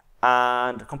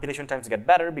 And compilation times get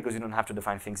better because you don't have to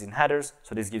define things in headers.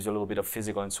 So this gives you a little bit of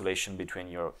physical insulation between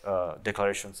your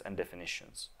declarations and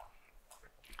definitions.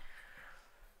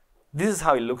 This is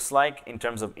how it looks like in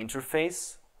terms of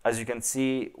interface. As you can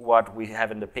see, what we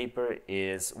have in the paper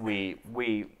is we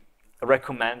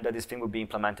recommend that this thing would be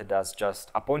implemented as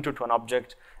just a pointer to an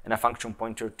object and a function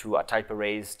pointer to a type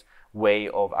erased way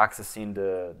of accessing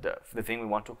the thing we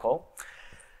want to call.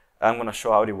 I'm going to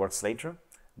show how it works later.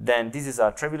 Then this is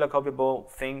a trivial copyable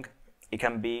thing. It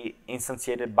can be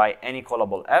instantiated by any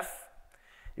callable f.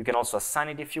 You can also assign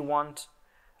it if you want,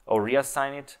 or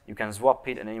reassign it. You can swap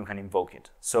it, and then you can invoke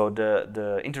it. So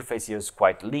the interface here is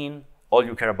quite lean. All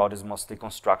you care about is mostly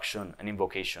construction and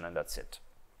invocation, and that's it.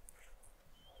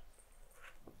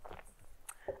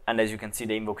 And as you can see,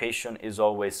 the invocation is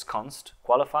always const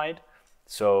qualified.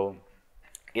 So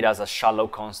it has a shallow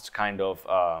const kind of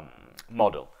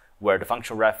model, where the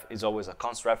function ref is always a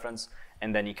const reference,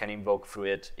 and then you can invoke through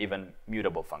it even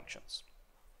mutable functions.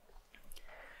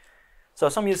 So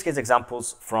some use case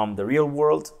examples from the real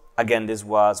world. Again, this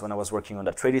was when I was working on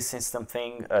the trading system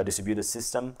thing, distributed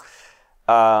system.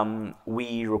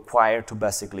 We require to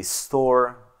basically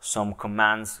store some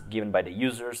commands given by the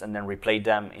users and then replay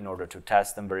them in order to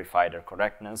test and verify their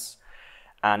correctness.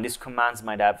 And these commands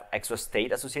might have extra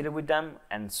state associated with them,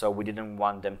 and so we didn't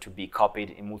want them to be copied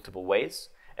in multiple ways.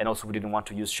 And also we didn't want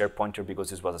to use share pointer because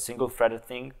this was a single threaded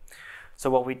thing. So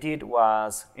what we did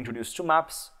was introduce 2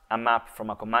 maps, a map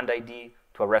from a command ID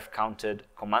to a ref counted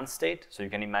command state. So you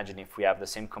can imagine if we have the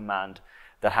same command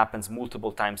that happens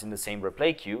multiple times in the same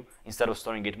replay queue, instead of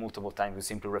storing it multiple times, we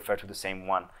simply refer to the same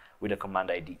one with a command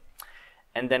ID.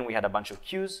 And then we had a bunch of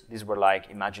queues. These were like,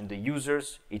 imagine the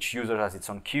users. Each user has its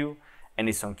own queue. and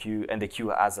it's on queue, and the queue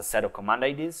has a set of command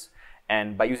IDs.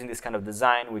 And by using this kind of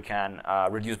design, we can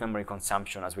reduce memory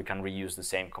consumption as we can reuse the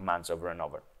same commands over and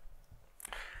over.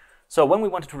 So when we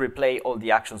wanted to replay all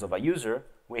the actions of a user,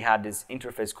 we had this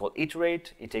interface called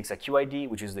iterate. It takes a QID,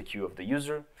 which is the queue of the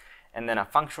user, and then a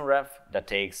function ref that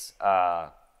takes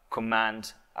a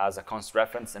command as a const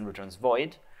reference and returns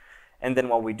void. And then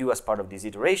what we do as part of this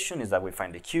iteration is that we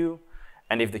find the queue,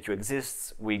 and if the queue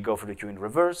exists, we go for the queue in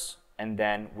reverse, and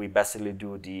then we basically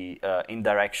do the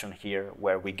indirection here,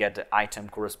 where we get the item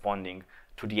corresponding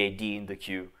to the ID in the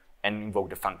queue and invoke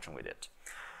the function with it.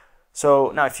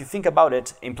 So now if you think about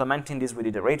it, implementing this with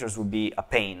iterators would be a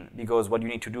pain, because what you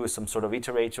need to do is some sort of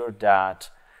iterator that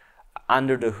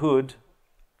under the hood,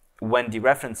 when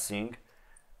dereferencing,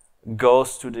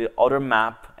 goes to the other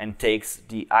map and takes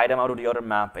the item out of the other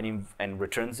map and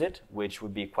returns it, which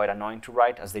would be quite annoying to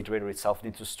write, as the iterator itself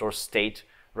needs to store state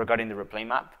regarding the replay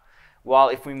map. While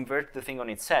if we invert the thing on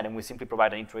its head and we simply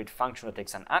provide an iterate function that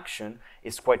takes an action,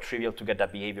 it's quite trivial to get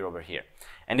that behavior over here.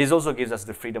 And this also gives us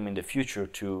the freedom in the future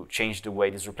to change the way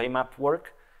this replay map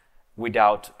work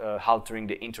without altering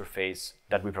the interface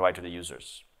that we provide to the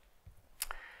users.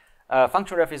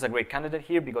 Function ref is a great candidate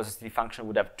here because the function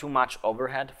would have too much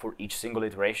overhead for each single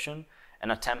iteration,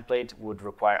 and a template would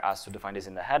require us to define this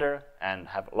in the header and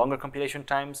have longer compilation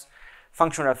times.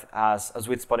 Function ref has a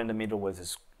sweet spot in the middle, which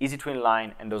is easy to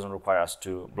inline and doesn't require us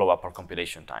to blow up our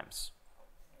compilation times.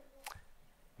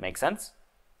 Make sense?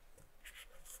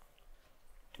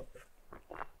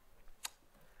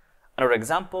 Another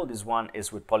example, this one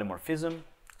is with polymorphism.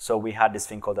 So we had this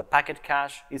thing called a packet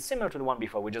cache. It's similar to the one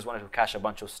before. We just wanted to cache a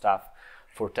bunch of stuff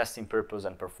for testing purpose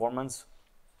and performance.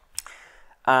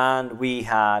 And we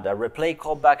had a replay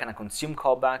callback and a consume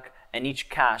callback, and each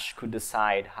cache could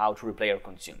decide how to replay or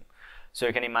consume. So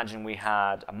you can imagine we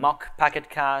had a mock packet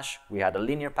cache, we had a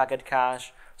linear packet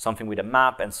cache, something with a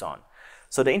map, and so on.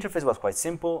 So the interface was quite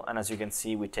simple, and as you can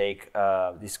see, we take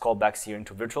these callbacks here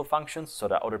into virtual functions so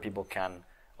that other people can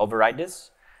override this.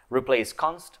 Replay is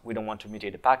const, we don't want to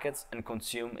mutate the packets, and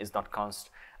consume is not const.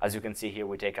 As you can see here,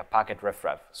 we take a packet ref,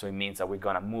 so it means that we're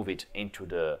gonna move it into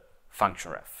the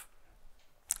function ref.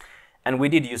 And we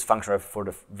did use function ref for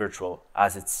the virtual,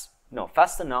 as it's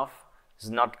fast enough, it's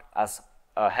not as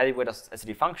heavyweight as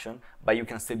the function, but you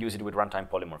can still use it with runtime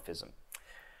polymorphism.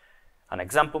 An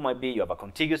example might be you have a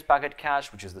contiguous packet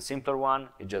cache, which is the simpler one.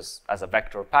 It just has a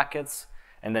vector of packets,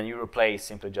 and then you replace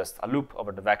simply just a loop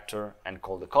over the vector and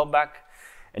call the callback.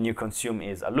 And you consume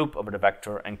is a loop over the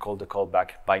vector and call the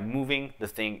callback by moving the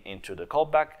thing into the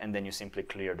callback, and then you simply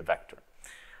clear the vector.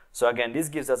 So again, this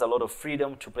gives us a lot of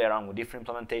freedom to play around with different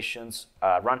implementations,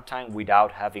 runtime,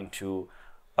 without having to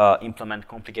implement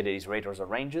complicated iterators or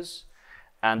ranges.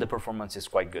 And the performance is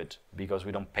quite good because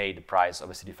we don't pay the price of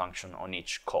a cd function on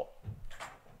each call.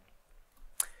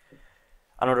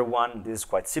 Another one, this is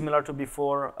quite similar to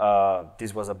before.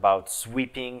 This was about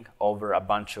sweeping over a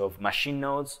bunch of machine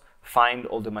nodes, find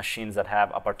all the machines that have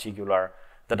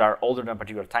that are older than a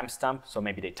particular timestamp. So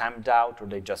maybe they timed out or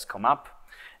they just come up,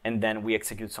 and then we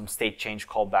execute some state change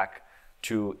callback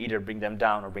to either bring them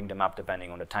down or bring them up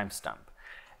depending on the timestamp.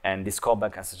 And this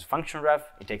callback has a function ref.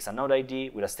 It takes a node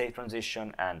ID with a state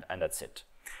transition, and that's it.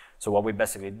 So what we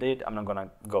basically did, I'm not going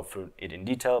to go through it in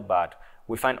detail, but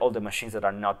we find all the machines that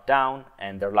are not down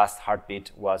and their last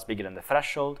heartbeat was bigger than the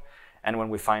threshold. And when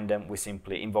we find them, we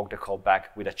simply invoke the callback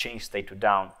with a change state to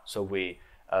down. So we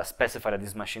specify that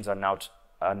these machines are now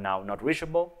not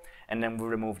reachable, and then we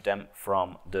remove them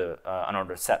from the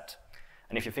another set.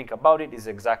 And if you think about it, this is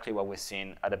exactly what we've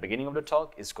seen at the beginning of the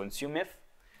talk, is consume if.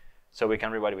 So we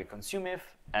can rewrite it with consume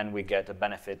if, and we get the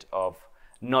benefit of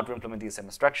not re-implementing the same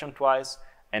abstraction twice,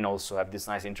 and also have this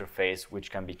nice interface which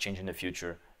can be changed in the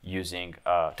future using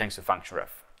thanks to function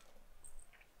ref.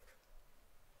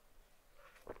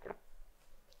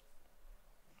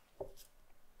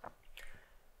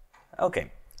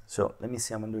 Okay, so let me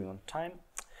see how I'm doing on time.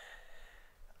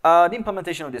 The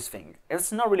implementation of this thing,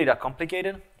 it's not really that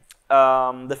complicated.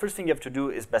 The first thing you have to do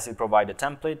is basically provide a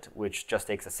template, which just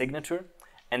takes a signature,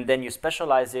 and then you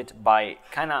specialize it by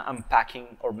kind of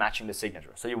unpacking or matching the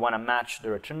signature. So you want to match the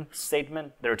return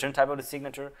statement, the return type of the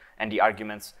signature, and the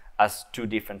arguments as two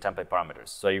different template parameters.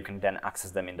 So you can then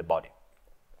access them in the body.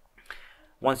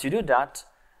 Once you do that,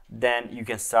 then you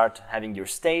can start having your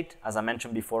state. As I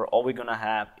mentioned before, all we're going to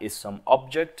have is some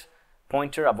object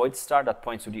pointer, a void star that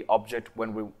points to the object where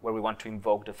we want to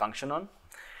invoke the function on.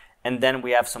 And then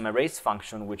we have some erase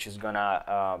function, which is going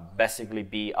to basically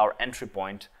be our entry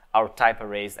point, our type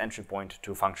erased entry point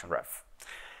to function ref.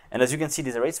 And as you can see,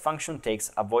 this erase function takes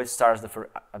a void star as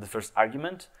the first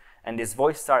argument, and this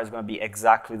void star is going to be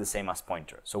exactly the same as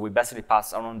pointer. So we basically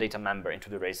pass our own data member into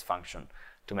the raise function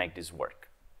to make this work.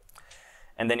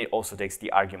 And then it also takes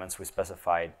the arguments we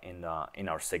specified in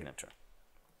our signature.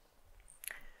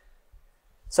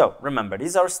 So remember, this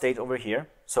is our state over here.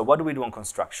 So what do we do on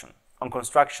construction? On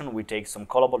construction, we take some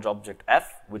callable object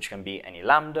f, which can be any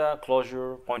lambda,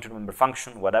 closure, pointer to member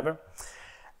function, whatever.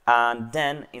 And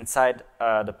then inside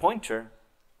the pointer,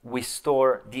 we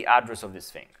store the address of this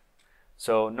thing.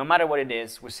 So no matter what it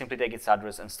is, we simply take its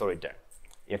address and store it there.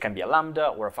 It can be a lambda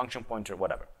or a function pointer,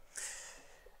 whatever.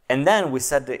 And then we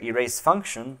set the erase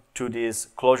function to this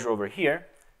closure over here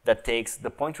that takes the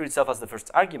pointer itself as the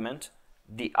first argument,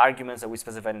 the arguments that we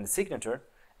specified in the signature,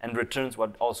 and returns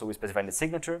what also we specified in the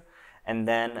signature. And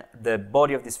then the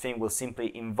body of this thing will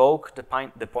simply invoke the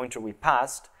pointer we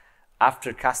passed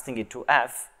after casting it to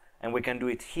f, and we can do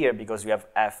it here because we have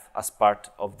f as part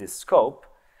of this scope.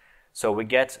 So we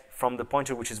get from the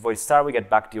pointer, which is void star, we get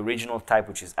back the original type,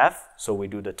 which is f, so we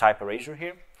do the type erasure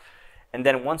here. And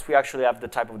then once we actually have the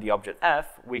type of the object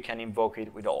f, we can invoke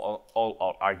it with all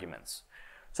our arguments.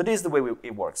 So this is the way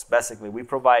it works. Basically, we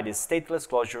provide this stateless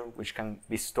closure, which can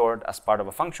be stored as part of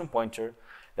a function pointer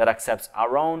that accepts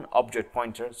our own object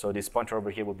pointer. So this pointer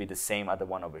over here will be the same as the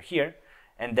one over here.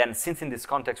 And then since in this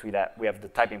context we have the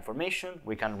type information,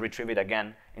 we can retrieve it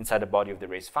again inside the body of the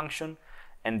raise function.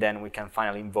 And then we can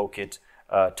finally invoke it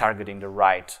targeting the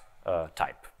right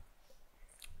type.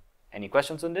 Any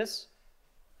questions on this?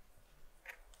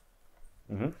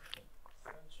 Mm-hmm.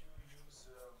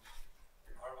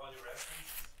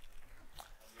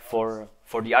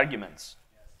 For the arguments.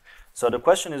 So the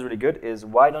question is really good, is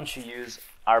why don't you use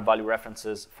R-value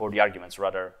references for the arguments,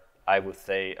 rather, I would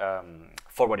say,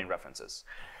 forwarding references.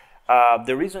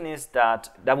 The reason is that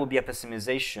would be a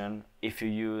pessimization if you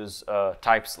use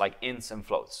types like ints and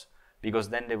floats, because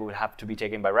then they would have to be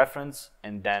taken by reference,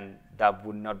 and then that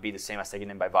would not be the same as taking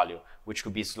them by value, which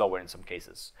could be slower in some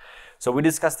cases. So we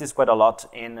discussed this quite a lot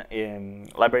in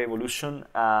library evolution,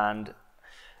 and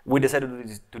we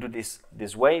decided to do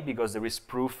this way because there is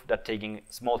proof that taking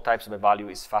small types of a value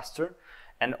is faster,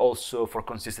 and also for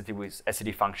consistency with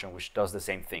SCD function, which does the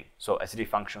same thing. So SCD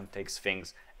function takes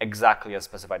things exactly as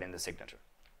specified in the signature.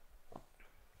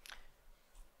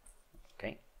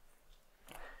 Okay.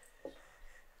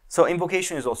 So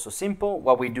invocation is also simple.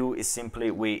 What we do is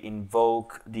simply we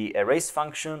invoke the erase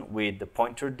function with the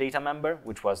pointer data member,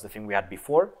 which was the thing we had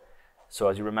before. So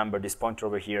as you remember, this pointer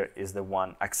over here is the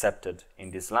one accepted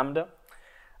in this lambda.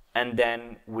 And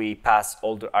then we pass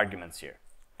all the arguments here.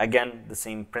 Again, the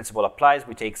same principle applies.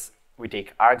 We take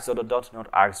args ...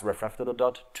 not args ref ...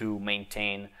 to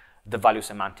maintain the value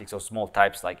semantics of small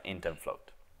types like int and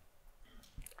float.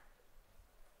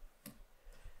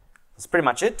 That's pretty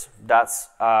much it. That's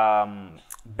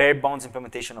bare bones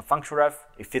implementation of function ref.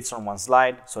 It fits on one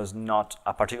slide, so it's not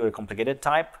a particularly complicated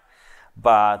type.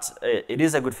 But it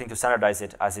is a good thing to standardize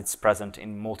it as it's present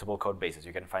in multiple code bases.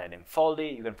 You can find it in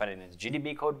Foldy, you can find it in the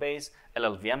GDB code base,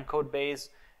 LLVM code base,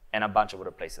 and a bunch of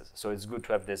other places. So it's good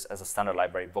to have this as a standard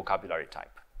library vocabulary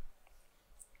type.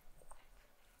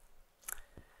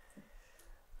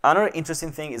 Another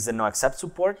interesting thing is the no-accept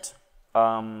support.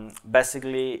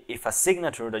 Basically, if a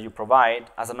signature that you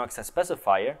provide has a no-accept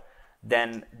specifier,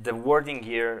 then the wording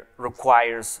here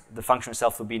requires the function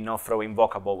itself to be no-throw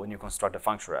invocable when you construct a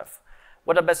function ref.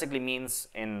 What that basically means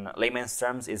in layman's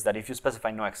terms is that if you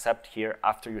specify no-accept here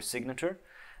after your signature,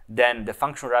 then the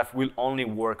function ref will only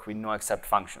work with no-accept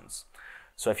functions.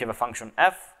 So if you have a function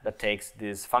f that takes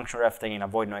this function ref taking a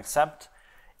void no-accept,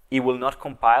 it will not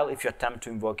compile if you attempt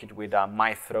to invoke it with a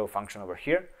myThrow function over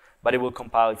here, but it will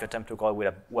compile if you attempt to call it with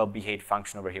a well-behaved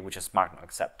function over here, which is smart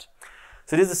no-accept.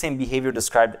 So this is the same behavior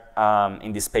described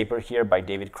in this paper here by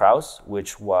David Krause,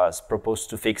 which was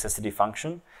proposed to fix SCD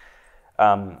function.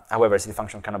 However, SCD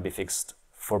function cannot be fixed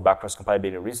for backwards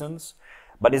compatibility reasons.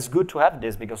 But it's good to have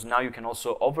this because now you can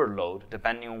also overload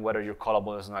depending on whether your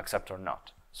callable is no-accept or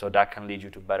not. So that can lead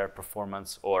you to better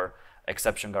performance or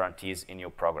exception guarantees in your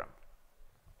program.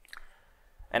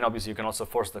 And obviously you can also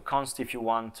force the const if you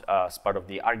want as part of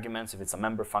the arguments, if it's a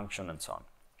member function, and so on.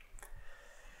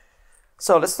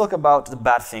 So let's talk about the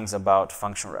bad things about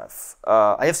function ref.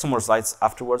 I have some more slides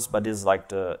afterwards, but this is like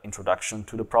the introduction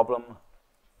to the problem.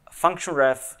 Function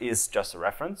ref is just a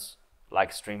reference,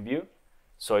 like string view.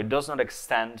 So it does not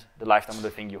extend the lifetime of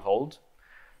the thing you hold.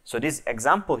 So this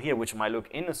example here, which might look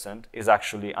innocent, is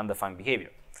actually undefined behavior.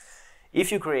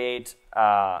 If you create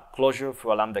a closure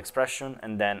through a lambda expression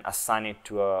and then assign it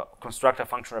to construct a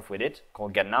function ref with it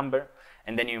called getNumber,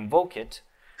 and then you invoke it,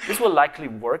 this will likely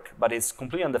work, but it's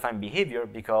completely undefined behavior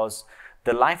because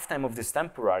the lifetime of this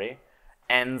temporary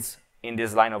ends in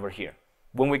this line over here.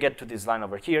 when we get to this line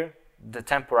over here, the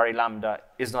temporary lambda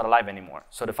is not alive anymore.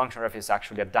 So the function ref is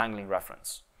actually a dangling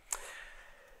reference.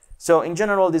 So in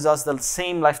general, this has the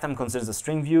same lifetime concerns as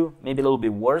string view, maybe a little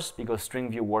bit worse because string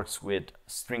view works with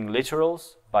string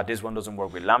literals, but this one doesn't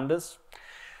work with lambdas.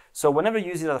 So whenever you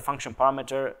use it as a function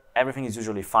parameter, everything is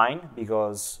usually fine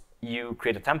because you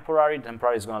create a temporary. The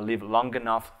temporary is going to live long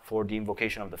enough for the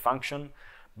invocation of the function.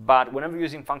 But whenever you're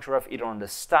using function ref either on the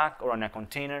stack or on a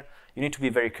container, you need to be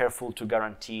very careful to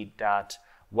guarantee that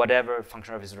whatever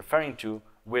function ref is referring to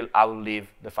will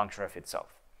outlive the function ref itself.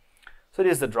 So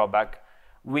this is the drawback.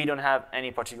 We don't have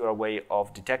any particular way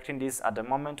of detecting this at the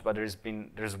moment, but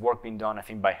there's work being done, I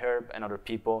think, by Herb and other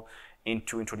people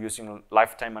into introducing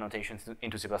lifetime annotations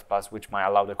into C++, which might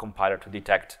allow the compiler to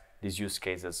detect these use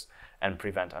cases and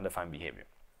prevent undefined behavior.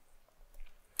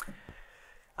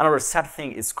 Another sad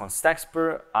thing is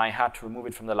constexpr. I had to remove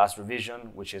it from the last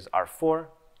revision, which is R4.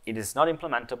 It is not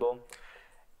implementable.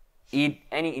 In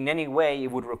any way,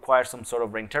 it would require some sort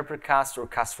of reinterpret cast or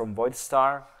cast from void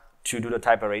star to do the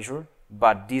type erasure,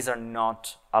 but these are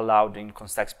not allowed in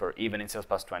constexpr, even in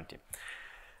C++20.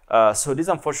 So this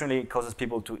unfortunately causes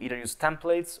people to either use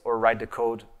templates or write the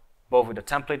code both with a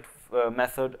template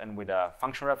method and with a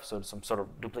function ref, so some sort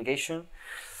of duplication.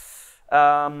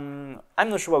 I'm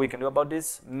not sure what we can do about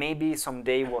this. Maybe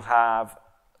someday we'll have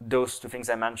those two things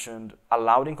I mentioned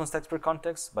allowed in constexpr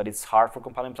context, but it's hard for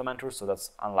compile implementers, so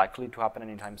that's unlikely to happen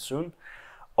anytime soon.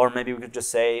 Or maybe we could just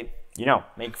say, you know,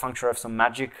 make function ref some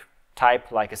magic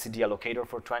type like a CD allocator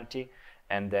for 20,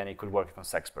 and then it could work in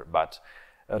constexpr. But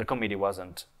the committee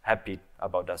wasn't happy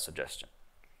about that suggestion.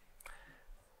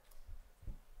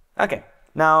 Okay,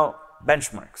 now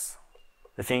benchmarks,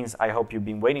 the things I hope you've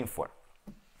been waiting for.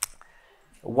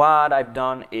 What I've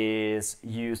done is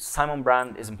use Simon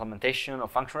Brand's implementation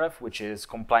of function ref, which is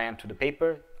compliant to the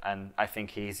paper, and I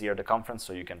think he's here at the conference,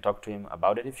 so you can talk to him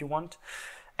about it if you want.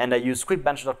 And I use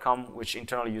quickbench.com, which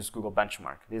internally uses Google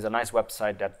Benchmark. This is a nice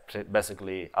website that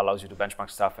basically allows you to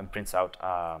benchmark stuff and prints out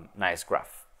a nice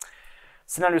graph.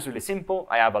 Scenario is really simple.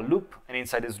 I have a loop, and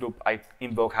inside this loop, I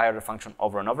invoke higher order function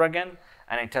over and over again.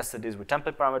 And I tested this with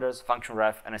template parameters, function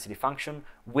ref, and STD function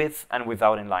with and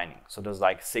without inlining. So there's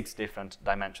like 6 different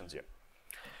dimensions here.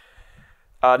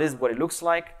 This is what it looks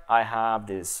like. I have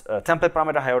this template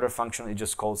parameter, higher order function. It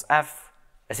just calls f,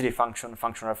 STD function,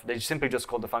 function ref. They simply just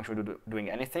call the function doing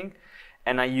anything.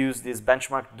 And I use this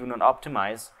benchmark do not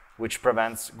optimize, which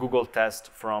prevents Google test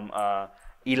from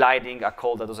eliding a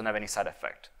call that doesn't have any side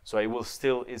effect. So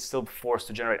it's still forced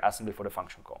to generate assembly for the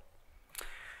function call.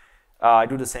 I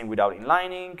do the same without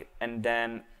inlining, and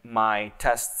then my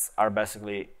tests are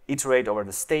basically iterate over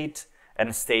the state,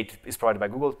 and state is provided by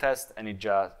Google test, and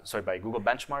by Google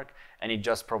benchmark, and it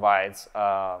just provides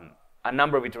a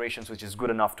number of iterations, which is good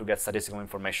enough to get statistical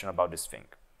information about this thing.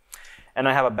 And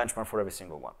I have a benchmark for every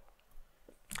single one.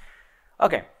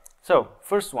 Okay, so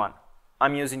first one,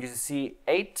 I'm using GCC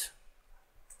 8,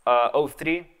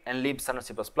 03, and lib standard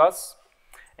C++,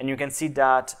 and you can see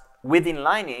that with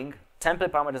inlining,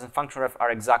 template parameters and function ref are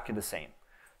exactly the same.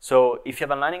 So if you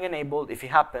have inlining enabled, if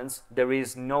it happens, there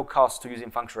is no cost to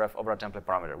using function ref over a template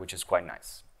parameter, which is quite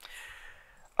nice.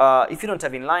 If you don't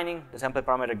have inlining, the template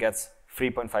parameter gets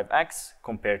 3.5x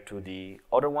compared to the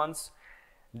other ones.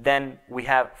 Then we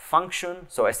have function,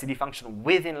 so STD function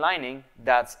with inlining,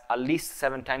 that's at least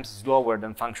 7 times slower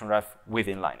than function ref with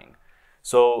inlining.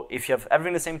 So if you have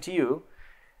everything the same to you,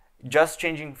 just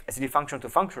changing STD function to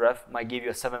function ref might give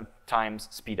you a 7 times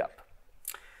speed up.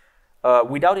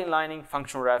 Without inlining,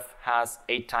 function ref has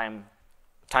 8 time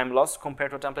loss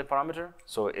compared to a template parameter,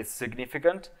 so it's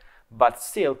significant, but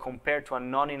still compared to a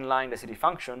non-inlined STD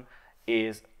function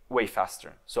is way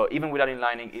faster. So even without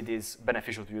inlining, it is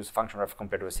beneficial to use function ref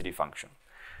compared to a STD function.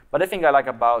 But the thing I like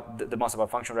about the most about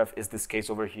function ref is this case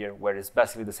over here, where it's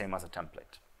basically the same as a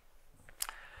template.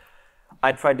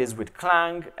 I tried this with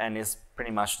Clang, and it's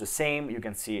pretty much the same. You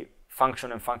can see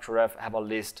function and function ref have at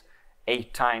least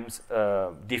 8 times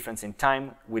difference in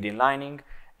time with inlining,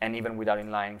 and even without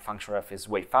inlining, function ref is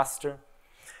way faster.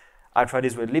 I tried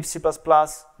this with libc++.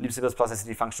 libc++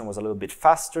 STD function was a little bit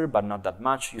faster, but not that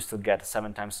much. You still get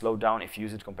 7 times slowdown if you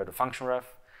use it compared to function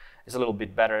ref. It's a little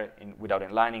bit better without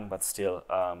inlining, but still,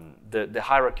 the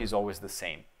hierarchy is always the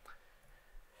same.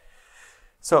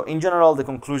 So in general, the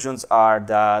conclusions are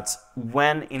that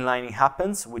when inlining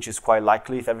happens, which is quite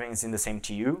likely if everything is in the same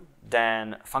TU,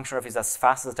 then function ref is as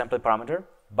fast as a template parameter,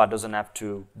 but doesn't have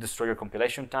to destroy your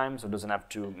compilation time, so doesn't have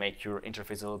to make your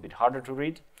interface a little bit harder to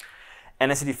read.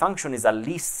 And STD function is at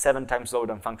least 7 times slower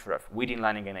than function ref with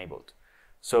inlining enabled.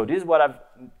 So this is what I've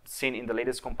seen in the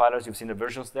latest compilers. You've seen the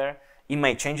versions there. It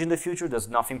may change in the future. There's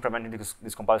nothing preventing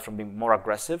these compilers from being more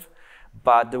aggressive.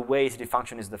 but the way city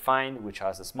function is defined, which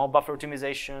has a small buffer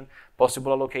optimization,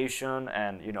 possible allocation,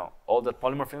 and all the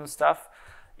polymorphism stuff,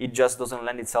 it just doesn't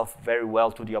lend itself very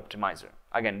well to the optimizer.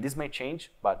 Again, this may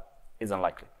change, but it's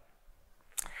unlikely.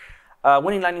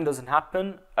 When inlining doesn't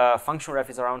happen, function ref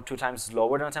is around 2 times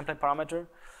lower than a template parameter.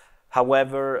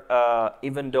 However,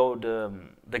 even though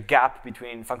the gap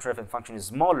between function ref and function is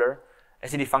smaller,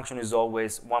 SCD function is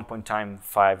always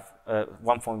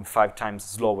 1.5 times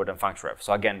slower than function ref.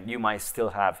 So again, you might still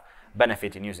have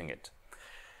benefit in using it.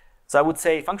 So I would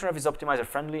say function ref is optimizer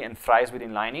friendly and thrives with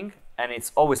inlining, and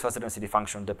it's always faster than SCD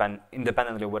function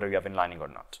independently of whether you have inlining or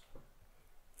not.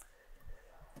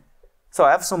 So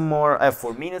I have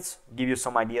 4 minutes, give you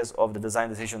some ideas of the design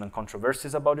decision and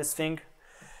controversies about this thing.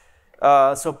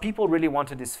 So people really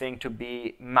wanted this thing to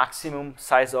be maximum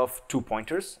size of 2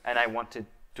 pointers, and I wanted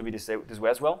to be this way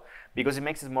as well, because it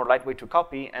makes it more lightweight to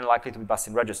copy and likely to be passed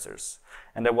in registers.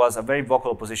 And there was a very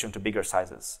vocal opposition to bigger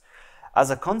sizes. As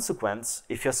a consequence,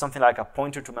 if you have something like a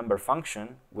pointer to member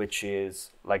function, which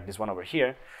is like this one over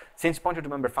here, since pointer to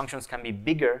member functions can be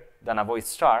bigger than a void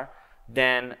star,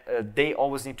 then they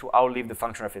always need to outlive the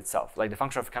function ref itself. Like the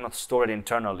function ref cannot store it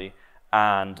internally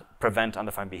and prevent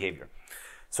undefined behavior.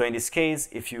 So in this case,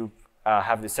 if you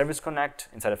have the service connect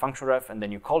inside a function ref and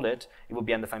then you call it, it will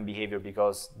be undefined behavior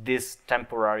because this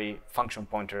temporary function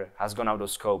pointer has gone out of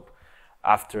scope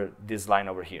after this line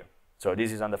over here. So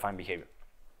this is undefined behavior.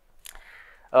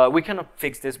 We cannot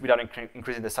fix this without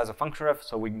increasing the size of function ref,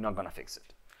 so we're not going to fix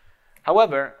it.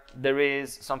 However, there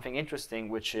is something interesting,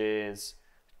 which is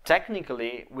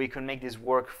technically we can make this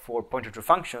work for pointer to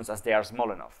functions as they are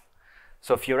small enough.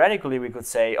 So theoretically, we could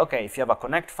say, okay, if you have a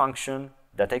connect function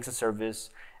that takes a service,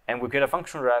 and we create a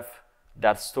function ref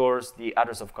that stores the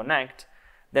address of connect,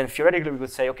 then theoretically we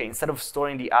could say, okay, instead of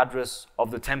storing the address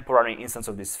of the temporary instance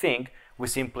of this thing, we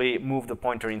simply move the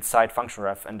pointer inside function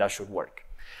ref, and that should work.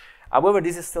 However,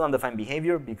 this is still undefined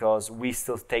behavior because we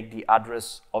still take the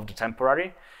address of the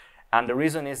temporary, and the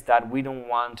reason is that we don't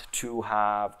want to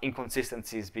have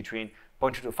inconsistencies between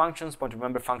pointer to functions, pointer to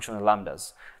member function, and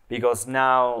lambdas, because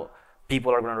now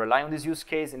people are going to rely on this use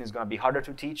case, and it's going to be harder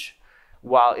to teach.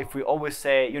 While if we always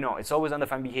say, it's always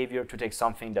undefined behavior to take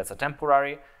something that's a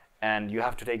temporary, and you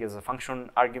have to take it as a function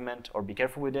argument or be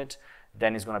careful with it,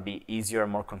 then it's going to be easier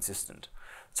and more consistent.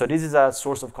 So this is a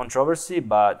source of controversy,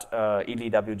 but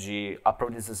EDWG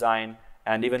approved this design,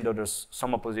 and even though there's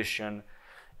some opposition,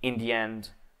 in the end,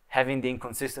 having the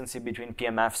inconsistency between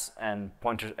PMFs and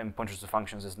pointers to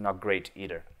functions is not great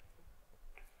either.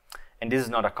 And this is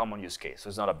not a common use case, so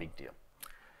it's not a big deal.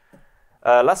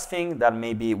 Last thing that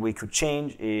maybe we could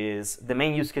change is the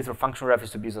main use case for function ref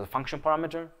is to be used as a function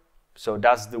parameter. So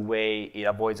that's the way it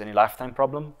avoids any lifetime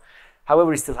problem.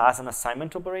 However, it still has an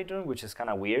assignment operator, which is kind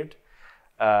of weird,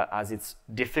 as it's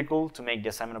difficult to make the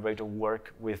assignment operator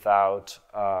work without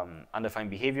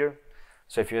undefined behavior.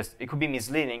 So it could be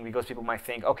misleading because people might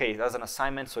think, okay, it has an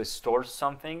assignment, so it stores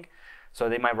something. So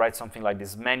they might write something like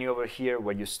this menu over here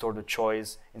where you store the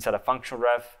choice inside a function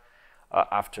ref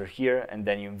after here, and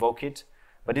then you invoke it.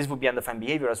 But this would be undefined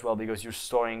behavior as well because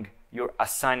you're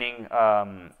assigning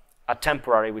a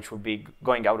temporary which would be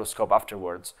going out of scope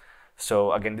afterwards.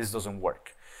 So again, this doesn't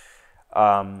work.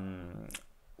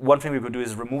 One thing we could do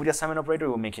is remove the assignment operator.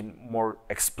 We'll make it more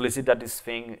explicit that this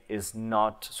thing is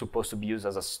not supposed to be used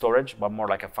as a storage, but more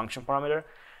like a function parameter.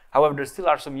 However, there still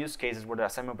are some use cases where the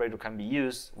assignment operator can be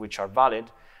used, which are valid.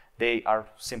 They are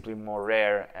simply more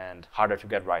rare and harder to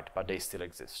get right, but they still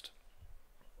exist.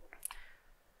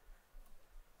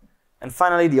 And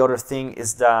finally, the other thing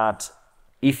is that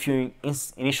if you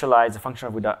initialize a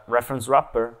function with a reference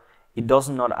wrapper, it does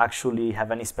not actually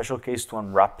have any special case to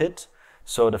unwrap it.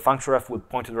 So the function ref would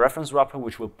point to the reference wrapper,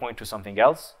 which will point to something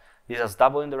else. This has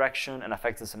double indirection and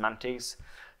affects the semantics.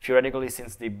 Theoretically,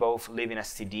 since they both live in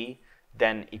std,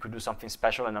 then it could do something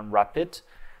special and unwrap it.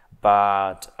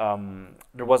 But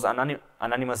there was an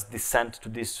anonymous dissent to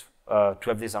this to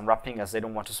have this unwrapping, as they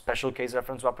don't want to special case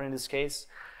reference wrapper in this case.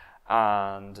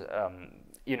 And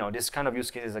this kind of use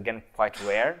case is again quite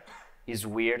rare. It's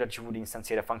weird that you would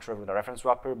instantiate a function ref with a reference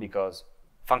wrapper because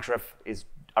function ref is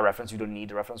a reference. You don't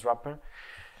need a reference wrapper.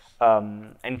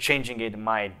 And changing it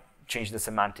might change the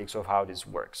semantics of how this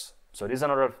works. So this is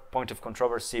another point of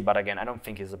controversy, but again, I don't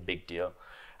think it's a big deal.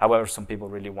 However, some people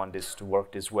really want this to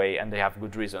work this way, and they have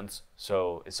good reasons,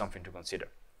 so it's something to consider.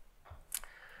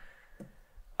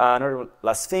 Another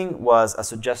last thing was a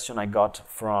suggestion I got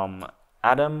from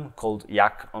Adam called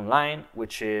Yak Online,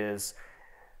 which is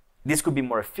this could be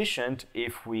more efficient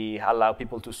if we allow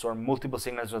people to store multiple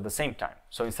signatures at the same time.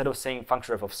 So instead of saying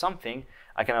function ref of something,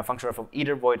 I can have a function ref of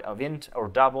either void of int or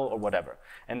double or whatever.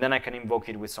 And then I can invoke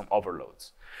it with some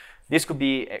overloads. This could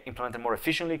be implemented more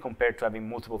efficiently compared to having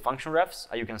multiple function refs.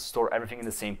 You can store everything in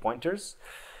the same pointers.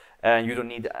 And you don't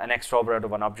need an extra override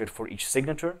of an object for each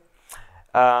signature.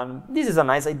 This is a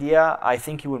nice idea. I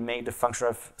think it will make the function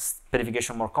ref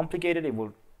specification more complicated. It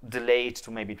will delay it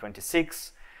to maybe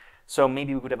 26. So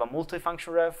maybe we could have a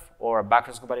multi-function ref or a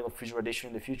backwards compatible feature addition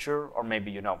in the future, or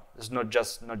maybe, it's not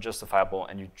justifiable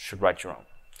and you should write your own.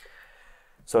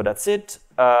 So that's it.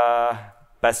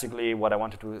 Basically, what I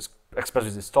wanted to express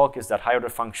with this talk is that higher order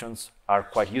functions are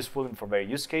quite useful for various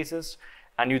use cases,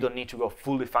 and you don't need to go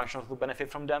fully functional to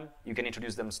benefit from them. You can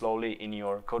introduce them slowly in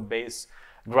your code base,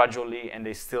 gradually, and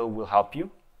they still will help you.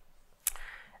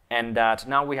 And that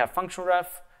now we have function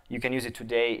ref. You can use it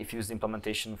today if you use the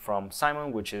implementation from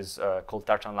Simon, which is called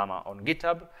Tartan Llama on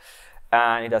GitHub.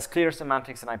 And it has clear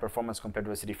semantics and high performance compared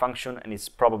to a city function, and it's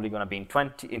probably going to be in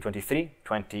 23.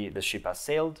 20, the ship has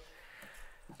sailed.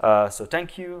 So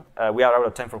thank you. We are out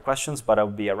of time for questions, but I'll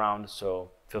be around,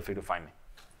 so feel free to find me.